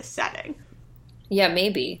dress in the setting. Yeah,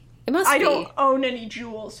 maybe. It must be. I don't own any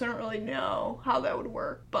jewels, so I don't really know how that would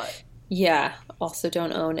work, but... Yeah, also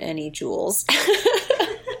don't own any jewels.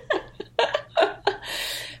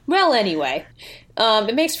 Well, anyway,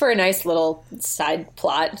 it makes for a nice little side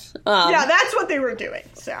plot. Yeah, that's what they were doing.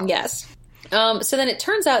 So yes. So then it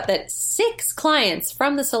turns out that 6 clients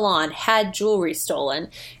from the salon had jewelry stolen,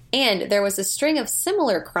 and there was a string of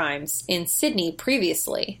similar crimes in Sydney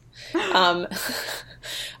previously.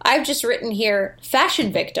 I've just written here,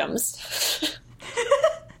 fashion victims.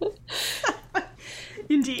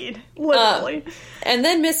 Indeed. Literally. And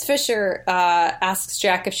then Miss Fisher asks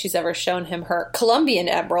Jack if she's ever shown him her Colombian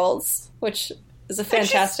emeralds, which is a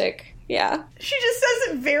fantastic... Yeah. She just says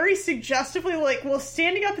it very suggestively, like, while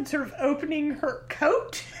standing up and sort of opening her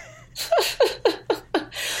coat. And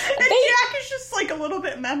Jack is just, like, a little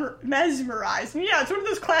bit mesmerized. And yeah, it's one of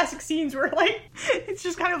those classic scenes where, like, it's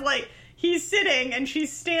just kind of like... He's sitting and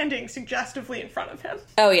she's standing suggestively in front of him.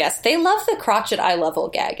 Oh, yes. They love the crotch at eye level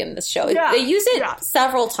gag in this show. Yeah, they use it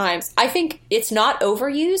several times. I think it's not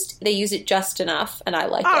overused. They use it just enough, and I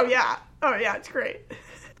like it. Oh, yeah. Oh, yeah. It's great.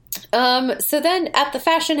 So then at the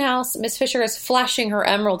fashion house, Miss Fisher is flashing her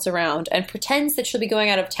emeralds around and pretends that she'll be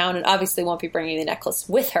going out of town and obviously won't be bringing the necklace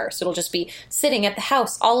with her. So it'll just be sitting at the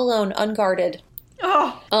house all alone, unguarded.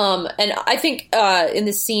 Oh. And I think in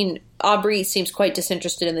this scene, Aubrey seems quite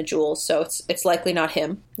disinterested in the jewels, so it's likely not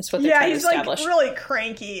him. That's what they're trying to establish. Yeah, he's, like, really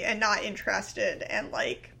cranky and not interested, and,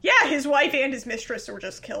 like, yeah, his wife and his mistress were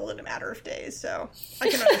just killed in a matter of days, so I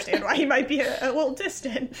can understand why he might be a little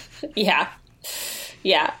distant. Yeah.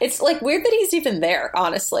 Yeah, it's, like, weird that he's even there,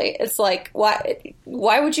 honestly. It's like,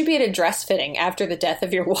 why would you be at a dress fitting after the death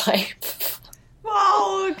of your wife?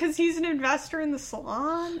 Well, because he's an investor in the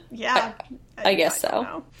salon? Yeah. I guess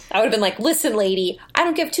so. I would have been like, listen, lady, I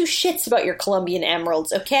don't give 2 shits about your Colombian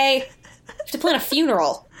emeralds, okay? I have to plan a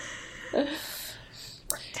funeral.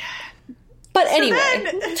 But anyway.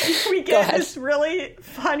 Then we get this really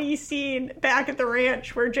funny scene back at the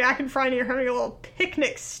ranch where Jack and Franny are having a little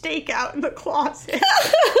picnic stakeout in the closet.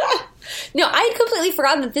 No, I had completely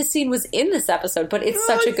forgotten that this scene was in this episode, but it's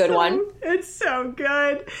such a good one. It's so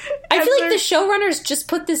good. I feel like the showrunners just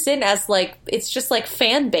put this in as, like, it's just, like,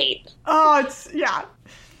 fan bait. Oh, it's, yeah.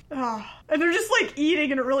 Oh. And they're just, like,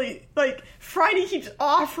 eating in a really, like, Franny keeps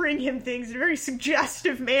offering him things in a very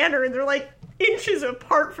suggestive manner, and they're, like, inches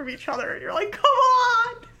apart from each other, and you're like, come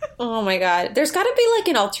on! Oh my god. There's gotta be, like,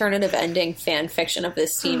 an alternative ending fan fiction of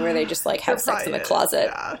this scene where they just, like, have sex in the closet.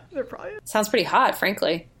 Yeah, there probably is. Sounds pretty hot,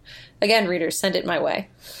 frankly. Again, readers, send it my way.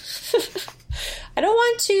 I don't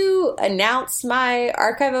want to announce my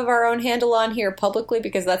Archive of Our Own handle on here publicly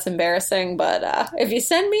because that's embarrassing, but if you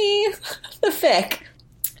send me the fic.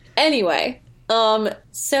 Anyway,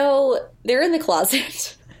 so they're in the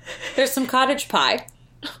closet. There's some cottage pie.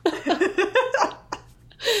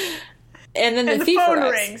 And then the thief phone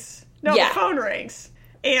arrives. rings. No, the phone rings.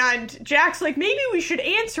 And Jack's like, maybe we should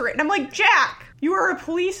answer it. And I'm like, Jack, you are a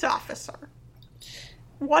police officer.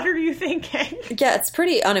 What are you thinking? Yeah, it's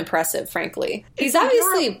pretty unimpressive, frankly. He's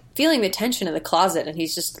obviously feeling the tension in the closet, and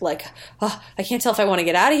he's just like, oh, I can't tell if I want to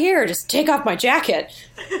get out of here or just take off my jacket.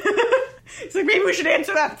 It's like, maybe we should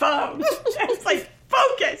answer that phone. It's like,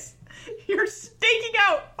 focus! You're staking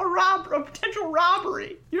out a potential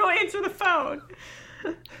robbery. You don't answer the phone.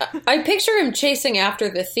 I picture him chasing after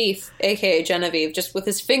the thief, a.k.a. Genevieve, just with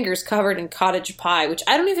his fingers covered in cottage pie, which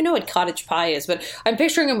I don't even know what cottage pie is, but I'm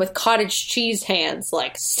picturing him with cottage cheese hands,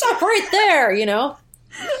 like, stop right there, you know?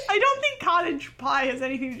 I don't think cottage pie has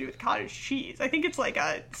anything to do with cottage cheese. I think it's like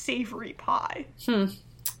a savory pie.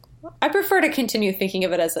 I prefer to continue thinking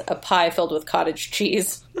of it as a pie filled with cottage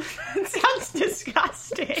cheese. It sounds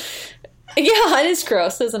disgusting. Yeah, it is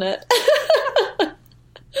gross, isn't it?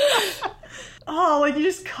 Oh, like you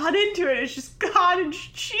just cut into it. It's just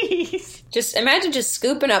cottage cheese. Just imagine just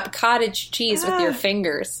scooping up cottage cheese with your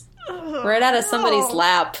fingers. Right out of somebody's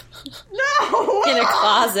lap. No! In a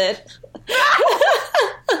closet.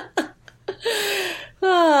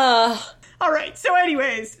 All right, so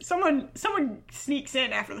anyways, someone sneaks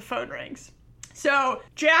in after the phone rings. So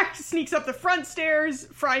Jack sneaks up the front stairs,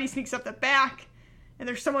 Phryne sneaks up the back, and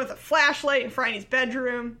there's someone with a flashlight in Phryne's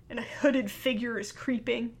bedroom, and a hooded figure is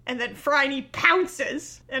creeping. And then Phryne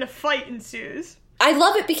pounces, and a fight ensues. I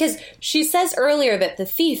love it because she says earlier that the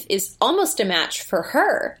thief is almost a match for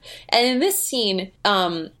her. And in this scene,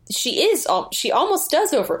 she almost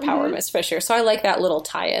does overpower Miss Fisher, so I like that little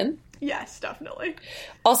tie-in. Yes, definitely.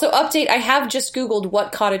 Also, update, I have just Googled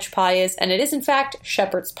what cottage pie is, and it is in fact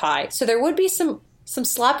shepherd's pie. So there would be some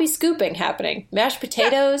sloppy scooping happening. Mashed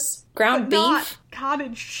potatoes, ground beef. Not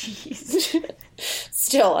cottage cheese.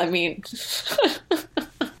 Still, I mean...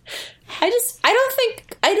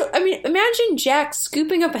 imagine Jack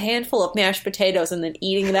scooping up a handful of mashed potatoes and then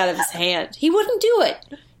eating it out of his hand. He wouldn't do it.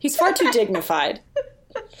 He's far too dignified.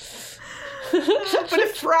 But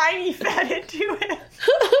if Phryne fed it to him...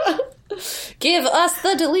 Give us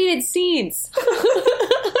the deleted scenes.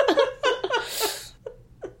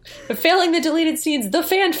 Failing the deleted scenes, the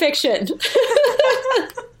fan fiction.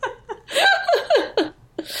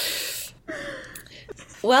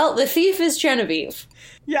 Well, the thief is Genevieve.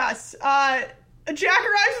 Yes. Jack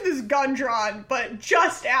arrives with his gun drawn, but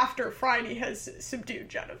just after Phryne has subdued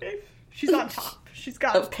Genevieve. She's on top. She's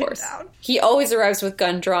got him pinned down. He always arrives with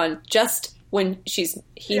gun drawn just when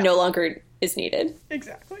he no longer is needed.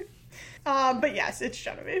 Exactly. But yes, it's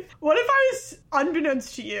Genevieve. What if I was,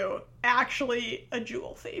 unbeknownst to you, actually a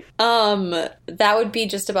jewel thief? That would be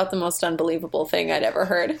just about the most unbelievable thing I'd ever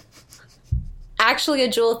heard. Actually a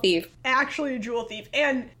jewel thief. Actually a jewel thief.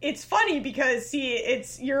 And it's funny because,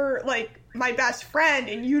 you're, like, my best friend,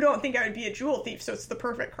 and you don't think I would be a jewel thief, so it's the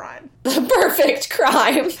perfect crime. The perfect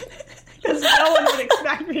crime. Because no one would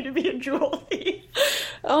expect me to be a jewel thief.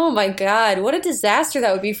 Oh my god, what a disaster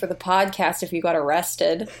that would be for the podcast if you got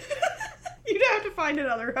arrested. You'd have to find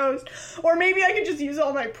another host. Or maybe I could just use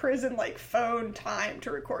all my prison, like, phone time to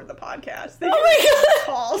record the podcast. They my god!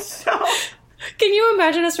 Calls, so... Can you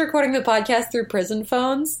imagine us recording the podcast through prison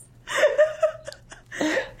phones?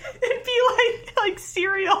 It'd be like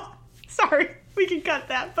Serial. Sorry, we can cut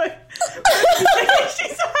that, but...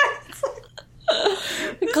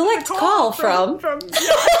 Collect call from... And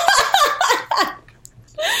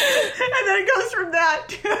then it goes from that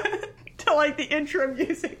to like, the intro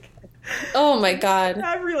music. Oh my god.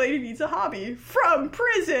 Every lady needs a hobby. From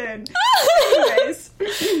prison! Anyways...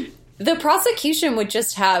 The prosecution would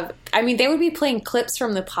just have... I mean, they would be playing clips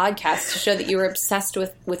from the podcast to show that you were obsessed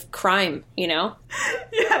with crime, you know?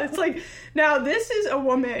 Yeah, it's like... Now, this is a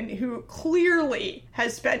woman who clearly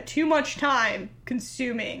has spent too much time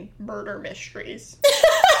consuming murder mysteries.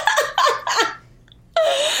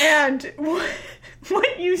 And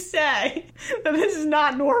what you say that this is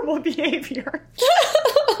not normal behavior.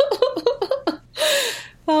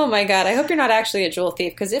 Oh my god, I hope you're not actually a jewel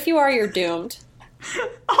thief, because if you are, you're doomed.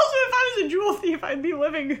 Also, if I was a jewel thief, I'd be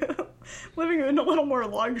living in a little more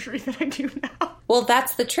luxury than I do now. Well,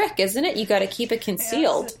 that's the trick, isn't it? You gotta keep it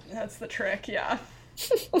concealed. Yeah, that's the trick, yeah.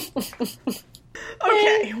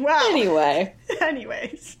 Okay, well.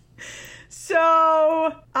 Anyways.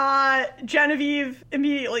 So, Genevieve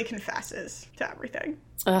immediately confesses to everything.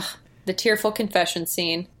 Ugh, the tearful confession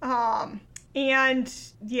scene. And,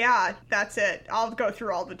 yeah, that's it. I'll go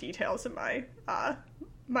through all the details in my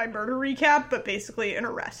murder recap, but basically an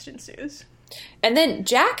arrest ensues. And then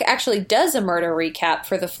Jack actually does a murder recap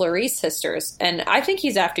for the Fleury sisters, and I think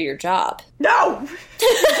he's after your job. No!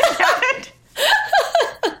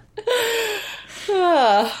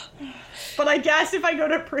 But I guess if I go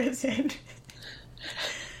to prison,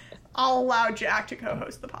 I'll allow Jack to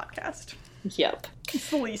co-host the podcast. Yep. It's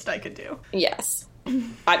the least I could do. Yes.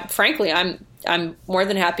 frankly, I'm more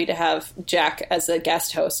than happy to have Jack as a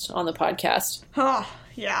guest host on the podcast. Oh,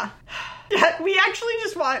 yeah. We actually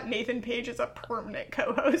just want Nathan Page as a permanent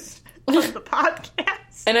co-host of the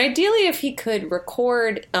podcast. And ideally, if he could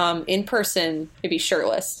record in person, maybe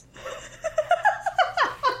shirtless.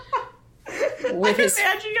 With I'm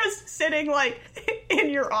imagining us sitting, like, in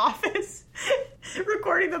your office,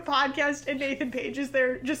 recording the podcast, and Nathan Page is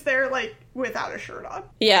there, just there, like, without a shirt on.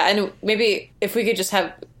 Yeah, and maybe if we could just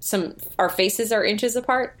have our faces are inches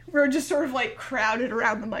apart. We're just sort of, like, crowded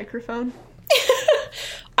around the microphone.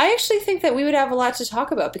 I actually think that we would have a lot to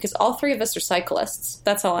talk about, because all three of us are cyclists.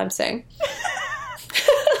 That's all I'm saying.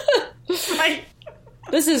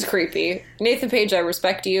 This is creepy. Nathan Page, I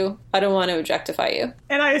respect you. I don't want to objectify you.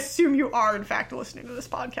 And I assume you are, in fact, listening to this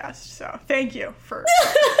podcast. So thank you for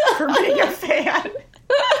being a fan.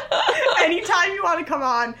 Anytime you want to come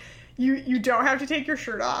on, you don't have to take your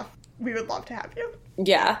shirt off. We would love to have you.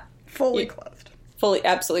 Yeah. Fully clothed.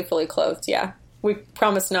 Absolutely fully clothed, yeah. We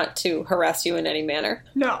promise not to harass you in any manner.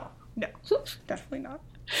 No. Definitely not.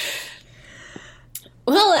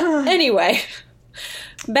 Well, anyway...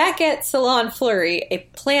 Back at Salon Fleury, a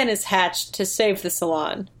plan is hatched to save the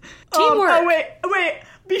salon. Teamwork. Wait.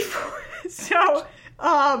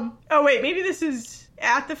 Maybe this is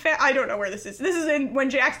at the I don't know where this is. This is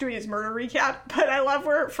when Jack's doing his murder recap, but I love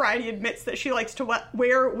where Friday admits that she likes to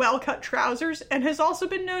wear well-cut trousers and has also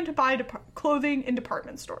been known to buy clothing in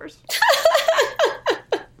department stores.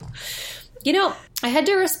 You know, I had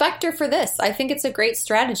to respect her for this. I think it's a great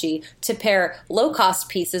strategy to pair low-cost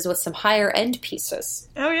pieces with some higher-end pieces.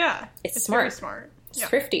 Oh, yeah. It's smart. Very smart. It's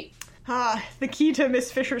thrifty. The key to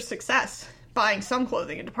Miss Fisher's success, buying some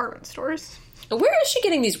clothing in department stores. Where is she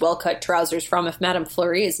getting these well-cut trousers from if Madame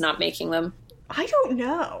Fleury is not making them? I don't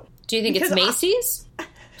know. Do you think it's Macy's?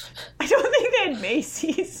 I don't think they had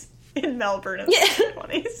Macy's in Melbourne in the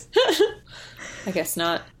 1920s. I guess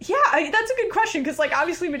not. Yeah, that's a good question, because, like,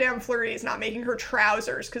 obviously Madame Fleury is not making her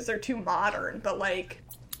trousers because they're too modern, but, like...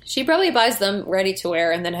 She probably buys them ready to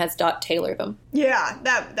wear and then has Dot tailor them. Yeah,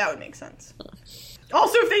 that would make sense.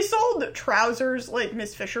 Also, if they sold trousers like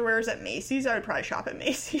Miss Fisher wears at Macy's, I would probably shop at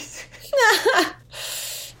Macy's.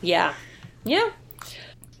 Yeah.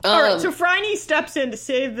 Alright, so Phryne steps in to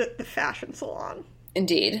save the fashion salon.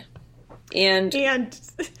 Indeed. And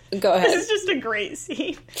go ahead. This is just a great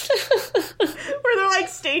scene where they're like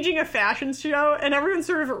staging a fashion show and everyone's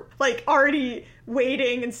sort of like already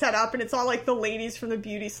waiting and set up, and it's all like the ladies from the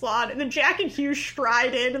beauty salon, and then Jack and Hugh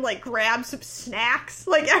stride in and like grab some snacks.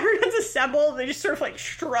 Like everyone's assembled, they just sort of like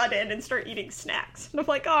strut in and start eating snacks, and I'm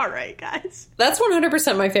like, all right, guys. That's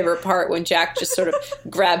 100% my favorite part, when Jack just sort of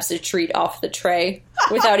grabs a treat off the tray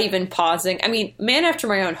without even pausing. I mean, man after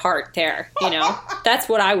my own heart there, you know? That's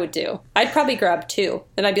what I would do. I'd probably grab two,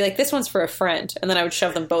 and I'd be like, this one's for a friend, and then I would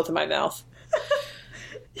shove them both in my mouth.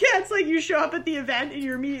 Yeah, it's like you show up at the event and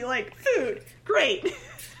you're immediately like, food, great.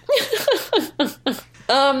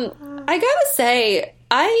 I gotta say,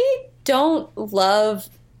 I don't love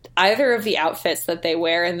either of the outfits that they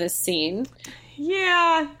wear in this scene.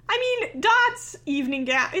 Yeah, I mean, Dot's evening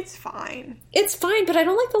gown, it's fine. It's fine, but I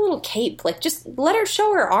don't like the little cape. Like, just let her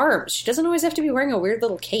show her arms. She doesn't always have to be wearing a weird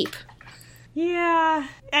little cape. Yeah.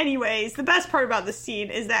 Anyways, the best part about the scene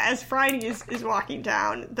is that as Phryne is walking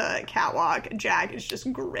down the catwalk, Jack is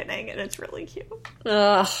just grinning, and it's really cute.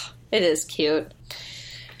 Ugh, it is cute.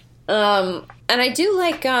 And I do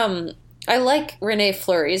like, I like Renee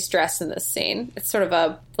Fleury's dress in this scene. It's sort of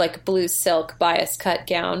a, like, blue silk bias cut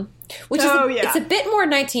gown. Which it's a bit more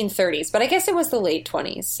 1930s, but I guess it was the late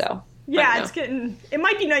 20s, so. Yeah, it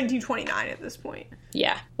might be 1929 at this point.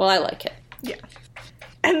 Yeah, well, I like it. Yeah.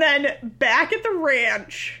 And then back at the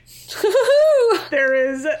ranch, there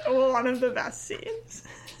is one of the best scenes.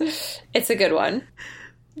 It's a good one.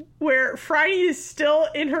 Where Phryne is still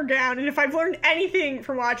in her gown, and if I've learned anything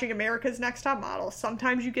from watching America's Next Top Model,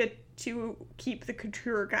 sometimes you get to keep the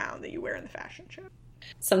couture gown that you wear in the fashion show.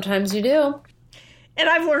 Sometimes you do. And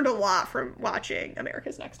I've learned a lot from watching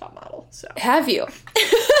America's Next Top Model, so. Have you?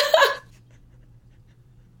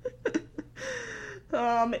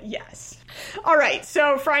 Yes. All right,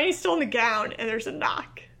 so Phryne's still in the gown, and there's a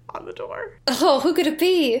knock on the door. Oh, who could it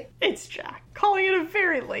be? It's Jack, calling it a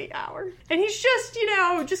very late hour. And he's just,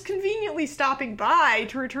 just conveniently stopping by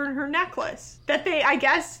to return her necklace that they, I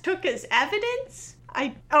guess, took as evidence.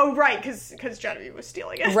 Right, because Genevieve was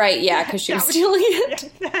stealing it. Right, yeah, because she was stealing it.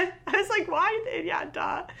 Yeah, I was like, why? Yeah,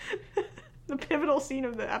 duh. The pivotal scene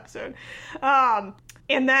of the episode.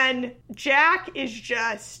 And then Jack is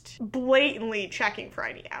just blatantly checking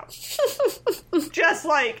Phryne out. Just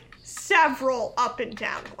like several up and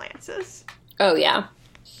down glances. Oh, yeah.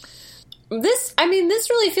 This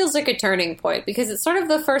really feels like a turning point because it's sort of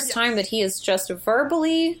the first time that he is just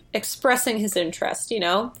verbally expressing his interest, you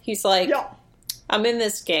know? He's like, I'm in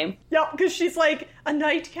this game. Yeah, because she's like, a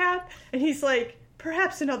nightcap, and he's like,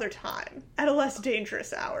 perhaps another time, at a less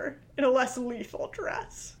dangerous hour, in a less lethal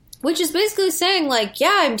dress. Which is basically saying, like,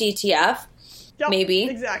 yeah, I'm DTF. Yep, maybe.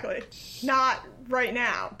 Exactly. Not right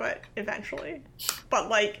now, but eventually. But,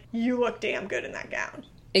 like, you look damn good in that gown.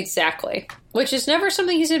 Exactly. Which is never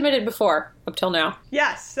something he's admitted before, up till now.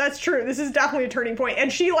 Yes, that's true. This is definitely a turning point.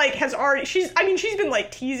 And she, like, has already... she's been,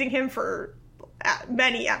 like, teasing him for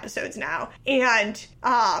many episodes now. And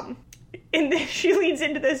she leads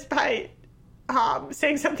into this by...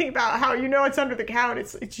 saying something about how, you know, it's under the gown.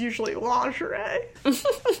 It's usually lingerie.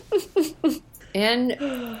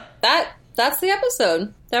 And that's the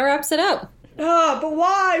episode. That wraps it up. But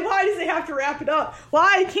why? Why does it have to wrap it up?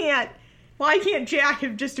 Why can't Jack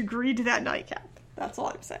have just agreed to that nightcap? That's all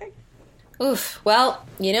I'm saying. Oof. Well,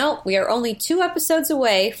 you know, we are only 2 episodes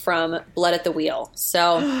away from Blood at the Wheel.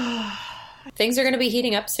 So things are going to be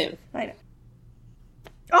heating up soon. I know.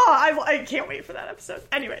 Oh, I can't wait for that episode.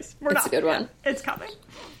 Anyways, It's a good one. It's coming.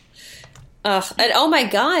 Ugh. And oh my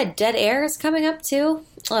god, Dead Air is coming up too.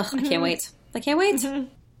 Ugh, I can't wait. Mm-hmm.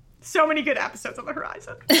 So many good episodes on the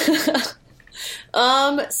horizon.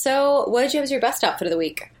 So what did you have as your best outfit of the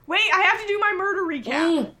week? Wait, I have to do my murder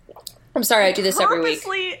recap. I'm sorry, I do this every week.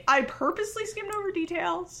 I purposely skimmed over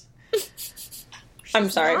details. I'm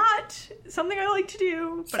sorry. Not something I like to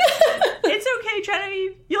do, but it's okay,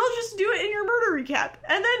 Genevieve. You'll just do it in your murder recap.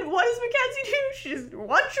 And then what does Mackenzie do? She just,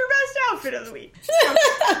 what's your best outfit of the week?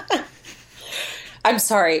 I'm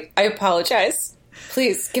sorry. I apologize.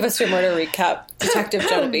 Please give us your murder recap, Detective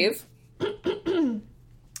Genevieve.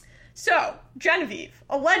 So, Genevieve,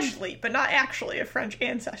 allegedly, but not actually, of French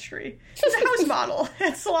ancestry, is a house model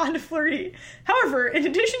at Salon de Fleury. However, in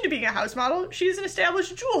addition to being a house model, she is an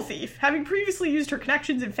established jewel thief, having previously used her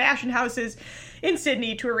connections in fashion houses in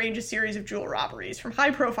Sydney to arrange a series of jewel robberies from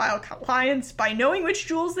high-profile clients by knowing which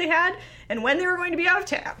jewels they had and when they were going to be out of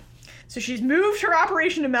town. So she's moved her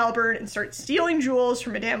operation to Melbourne and starts stealing jewels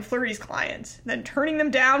from Madame Fleury's clients, then turning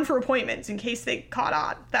them down for appointments in case they caught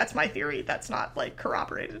on. That's my theory. That's not, like,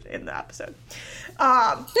 corroborated in the episode.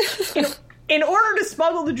 In order to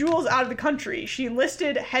smuggle the jewels out of the country, she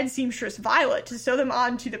enlisted head seamstress Violet to sew them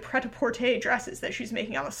onto the pret-a-porter dresses that she's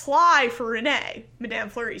making on the sly for Renee, Madame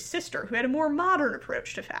Fleury's sister, who had a more modern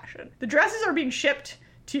approach to fashion. The dresses are being shipped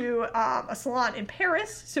to a salon in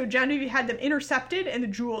Paris, so Genevieve had them intercepted and the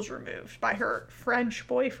jewels removed by her French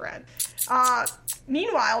boyfriend.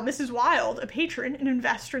 Meanwhile, Mrs. Wilde, a patron and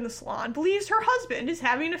investor in the salon, believes her husband is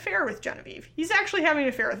having an affair with Genevieve. He's actually having an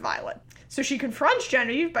affair with Violet. So she confronts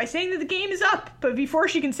Genevieve by saying that the game is up, but before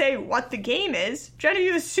she can say what the game is,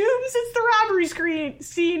 Genevieve assumes it's the robbery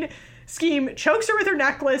scheme, chokes her with her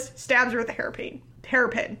necklace, stabs her with a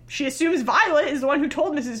hairpin. She assumes Violet is the one who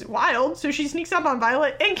told Mrs. Wilde, so she sneaks up on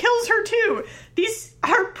Violet and kills her too. These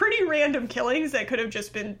are pretty random killings that could have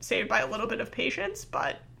just been saved by a little bit of patience,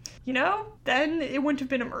 but, you know, then it wouldn't have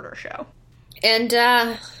been a murder show. And,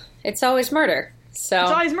 it's always murder, so...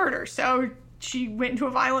 It's always murder, so she went into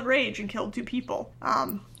a violent rage and killed 2 people.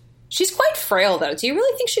 She's quite frail, though. Do you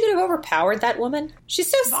really think she could have overpowered that woman? She's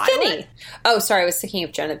so skinny. Violet? Oh, sorry, I was thinking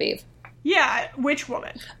of Genevieve. Yeah, which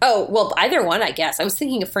woman? Oh, well, either one, I guess. I was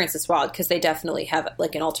thinking of Frances Wilde, because they definitely have,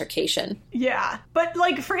 like, an altercation. Yeah, but,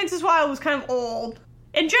 like, Frances Wilde was kind of old.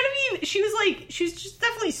 And Genevieve, she was just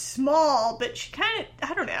definitely small, but she kind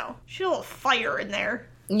of, I don't know, she had a little fire in there.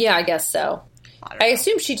 Yeah, I guess so. I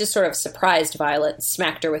assume she just sort of surprised Violet and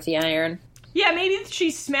smacked her with the iron. Yeah, maybe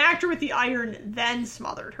she smacked her with the iron, then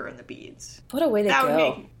smothered her in the beads. What a way to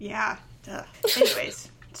go. Yeah.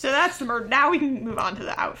 Anyways, so that's the murder. Now we can move on to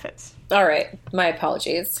the outfits. All right, my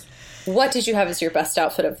apologies. What did you have as your best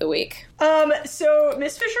outfit of the week? So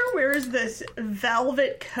Miss Fisher wears this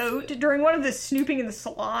velvet coat during one of the snooping in the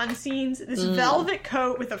salon scenes. This velvet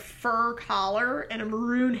coat with a fur collar and a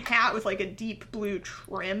maroon hat with, like, a deep blue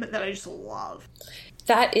trim that I just love.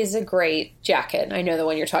 That is a great jacket. I know the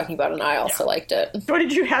one you're talking about, and I also liked it. What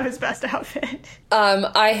did you have as best outfit?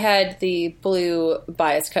 I had the blue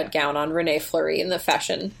bias cut gown on Renee Fleury in the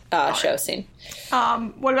fashion show scene.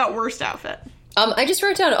 What about worst outfit? I just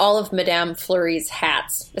wrote down all of Madame Fleury's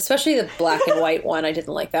hats, especially the black and white one. I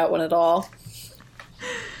didn't like that one at all.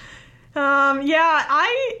 Yeah,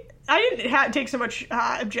 I didn't take so much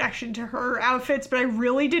objection to her outfits, but I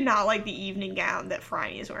really did not like the evening gown that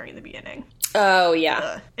Phryne is wearing in the beginning. Oh,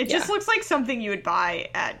 yeah. It just looks like something you would buy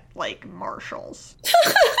at, like, Marshall's.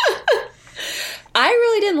 I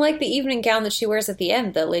really didn't like the evening gown that she wears at the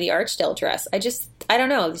end, the Lady Archdale dress. I don't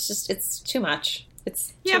know. It's too much.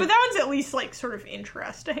 It's Yeah, but that one's at least, like, sort of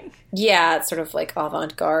interesting. Yeah, it's sort of like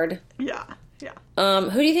avant-garde. Yeah.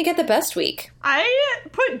 Who do you think had the best week? I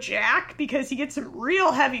put Jack because he gets some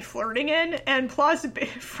real heavy flirting in, and plus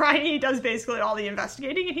Friday does basically all the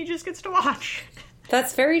investigating, and he just gets to watch.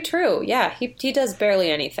 That's very true. Yeah, he does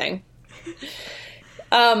barely anything.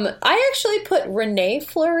 I actually put Renee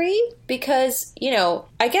Fleury because,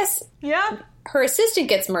 I guess her assistant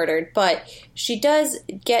gets murdered, but she does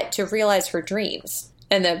get to realize her dreams.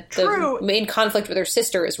 And the main conflict with her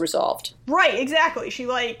sister is resolved. Right, exactly.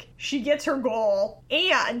 She gets her goal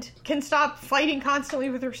and can stop fighting constantly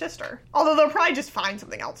with her sister. Although they'll probably just find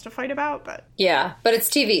something else to fight about, but... Yeah, but it's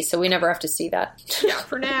TV, so we never have to see that. Yeah,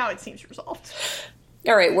 for now it seems resolved.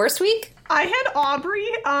 All right, worst week? I had Aubrey.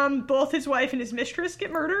 Both his wife and his mistress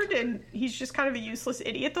get murdered, and he's just kind of a useless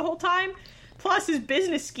idiot the whole time. Plus, his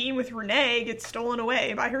business scheme with Renee gets stolen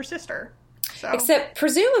away by her sister. So. Except,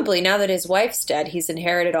 presumably, now that his wife's dead, he's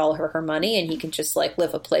inherited all her money, and he can just,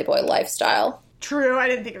 live a Playboy lifestyle. True, I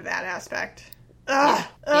didn't think of that aspect.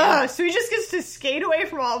 So he just gets to skate away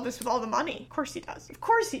from all of this with all the money. Of course he does.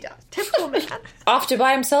 Typical man. Off to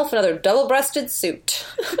buy himself another double-breasted suit.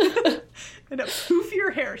 And a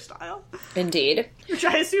poofier hairstyle. Indeed. Which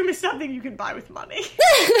I assume is something you can buy with money.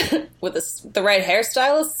 With the right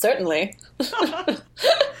hairstylist? Certainly.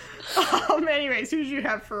 Anyways, who did you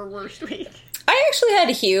have for worst week? I actually had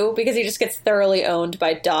Hugh, because he just gets thoroughly owned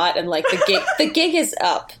by Dot, and, the gig is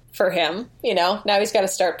up for him, Now he's got to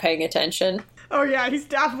start paying attention. Oh, yeah, he's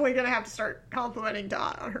definitely going to have to start complimenting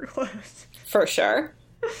Dot on her clothes. For sure.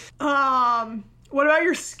 What about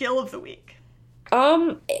your skill of the week?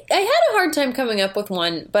 I had a hard time coming up with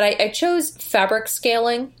one, but I chose fabric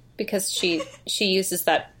scaling, because she uses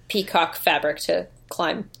that peacock fabric to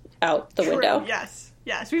climb out the window.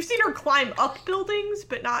 Yes, we've seen her climb up buildings,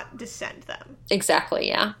 but not descend them. Exactly,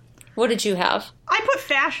 yeah. What did you have? I put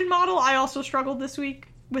fashion model. I also struggled this week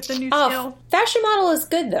with the new skill. Fashion model is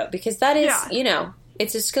good, though, because that is,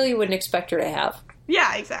 it's a skill you wouldn't expect her to have.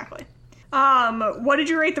 Yeah, exactly. What did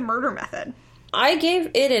you rate the murder method? I gave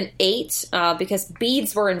it an 8, because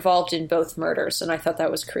beads were involved in both murders, and I thought that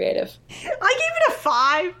was creative. I gave it a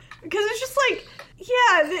 5, because it's just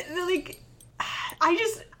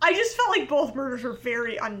I just felt like both murders were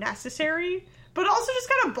very unnecessary, but also just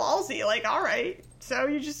kind of ballsy. All right, so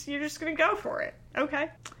you're just gonna go for it, okay,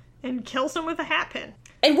 and kill someone with a hat pin.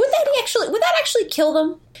 And would that actually kill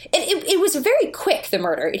them? It was very quick, the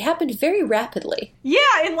murder. It happened very rapidly. Yeah,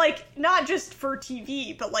 and not just for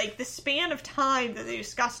TV, but the span of time that they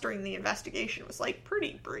discussed during the investigation was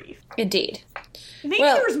pretty brief. Indeed. Maybe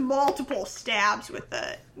there was multiple stabs with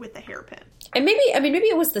the hairpin. And maybe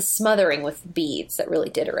it was the smothering with beads that really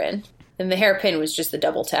did her in. And the hairpin was just the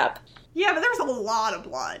double tap. Yeah, but there was a lot of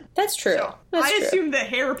blood. That's true. So I assume the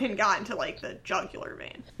hairpin got into the jugular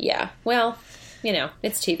vein. Yeah, well,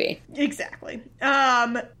 it's TV. Exactly.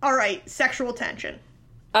 All right, sexual tension.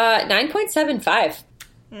 9.75.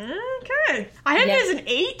 Okay. I had it as an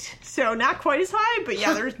 8, so not quite as high, but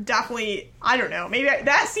yeah, there's definitely, I don't know, maybe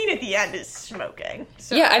that scene at the end is smoking.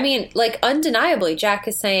 So. Yeah, I mean, undeniably, Jack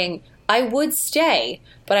is saying, I would stay,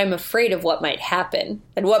 but I'm afraid of what might happen.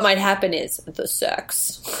 And what might happen is the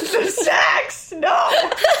sex. The sex! No!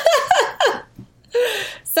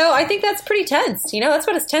 So I think that's pretty tense. That's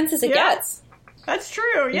about as tense as it gets. That's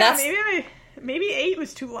true. Yeah, maybe 8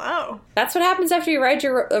 was too low. That's what happens after you ride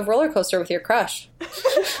a roller coaster with your crush.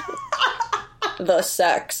 The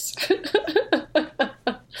sex.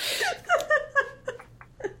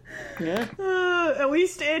 Yeah. At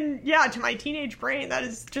least to my teenage brain, that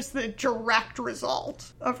is just the direct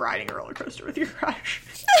result of riding a roller coaster with your crush.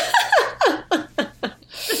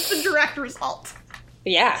 Just the direct result.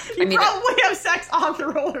 Yeah. You probably have sex on the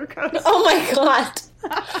roller coaster. Oh my god.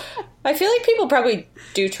 I feel like people probably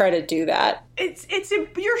do try to do that.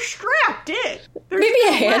 You're strapped in. Maybe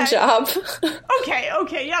a hand job.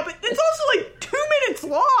 Okay, yeah, but it's also 2 minutes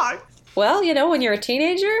long. Well, when you're a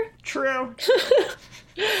teenager. True.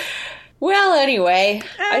 Well, anyway.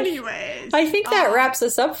 Anyways. I think that wraps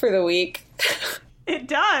us up for the week. It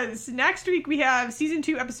does. Next week we have Season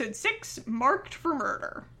 2, Episode 6, Marked for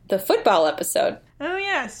Murder. The football episode. Oh,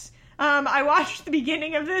 yes. I watched the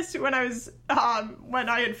beginning of this when I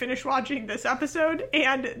had finished watching this episode,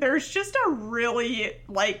 and there's just a really,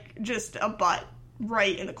 just a butt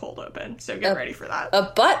right in the cold open, so get ready for that.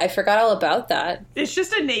 A butt? I forgot all about that. It's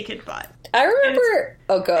just a naked butt. I remember...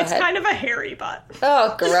 Oh, go ahead. It's kind of a hairy butt.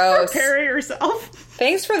 Oh, gross. Prepare yourself.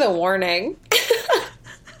 Thanks for the warning.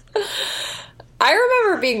 I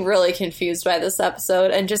remember being really confused by this episode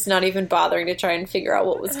and just not even bothering to try and figure out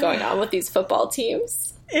what was going on with these football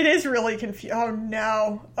teams. It is really confusing. Oh,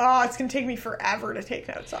 no. Oh, it's going to take me forever to take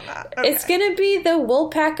notes on that. Okay. It's going to be the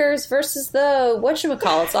Woolpackers versus the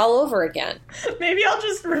whatchamacallits all over again. Maybe I'll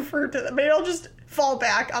just refer to them. Maybe I'll just fall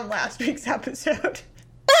back on last week's episode.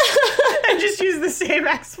 And just use the same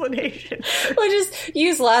explanation. We'll just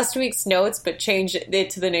use last week's notes, but change it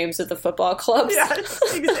to the names of the football clubs. Yes,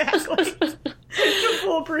 exactly. It's a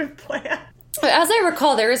foolproof plan. As I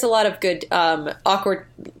recall, there is a lot of good awkward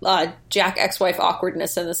Jack ex-wife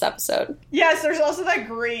awkwardness in this episode. Yes, there's also that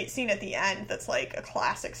great scene at the end that's like a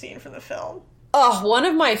classic scene from the film. Oh, one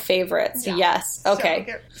of my favorites. Yeah. Yes.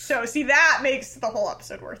 Okay. So, see, that makes the whole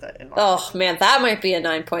episode worth it. Oh, man, that might be a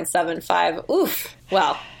 9.75. Oof.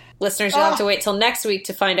 Well, listeners, you'll have to wait till next week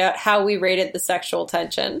to find out how we rated the sexual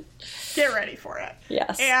tension. Get ready for it.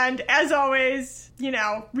 Yes. And as always,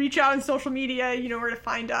 reach out on social media. You know where to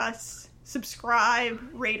find us. Subscribe,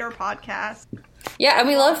 rate our podcast. Yeah, and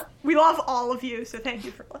we love all of you, so thank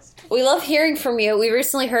you for listening. We love hearing from you. We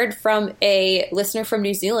recently heard from a listener from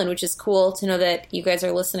New Zealand, which is cool to know that you guys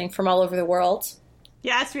are listening from all over the world.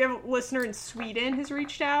 Yes, we have a listener in Sweden who's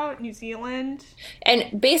reached out, New Zealand.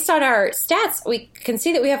 And based on our stats, we can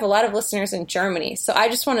see that we have a lot of listeners in Germany. So I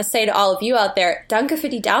just want to say to all of you out there, danke für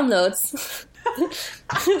die Downloads.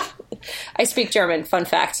 I speak German, fun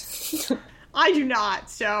fact. I do not,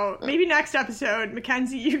 so maybe next episode,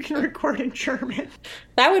 Mackenzie, you can record in German.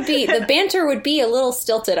 That would be, the banter would be a little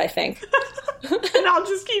stilted, I think. And I'll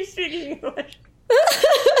just keep speaking English.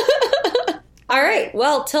 All right,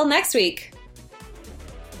 well, till next week.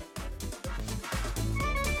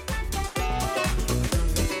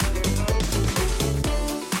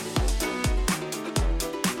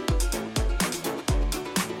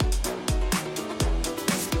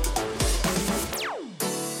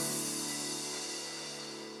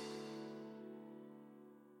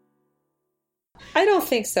 I don't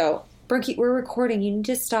think so. Brinky, we're recording. You need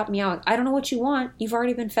to stop meowing. I don't know what you want. You've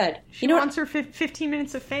already been fed. She wants her 15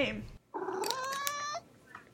 minutes of fame.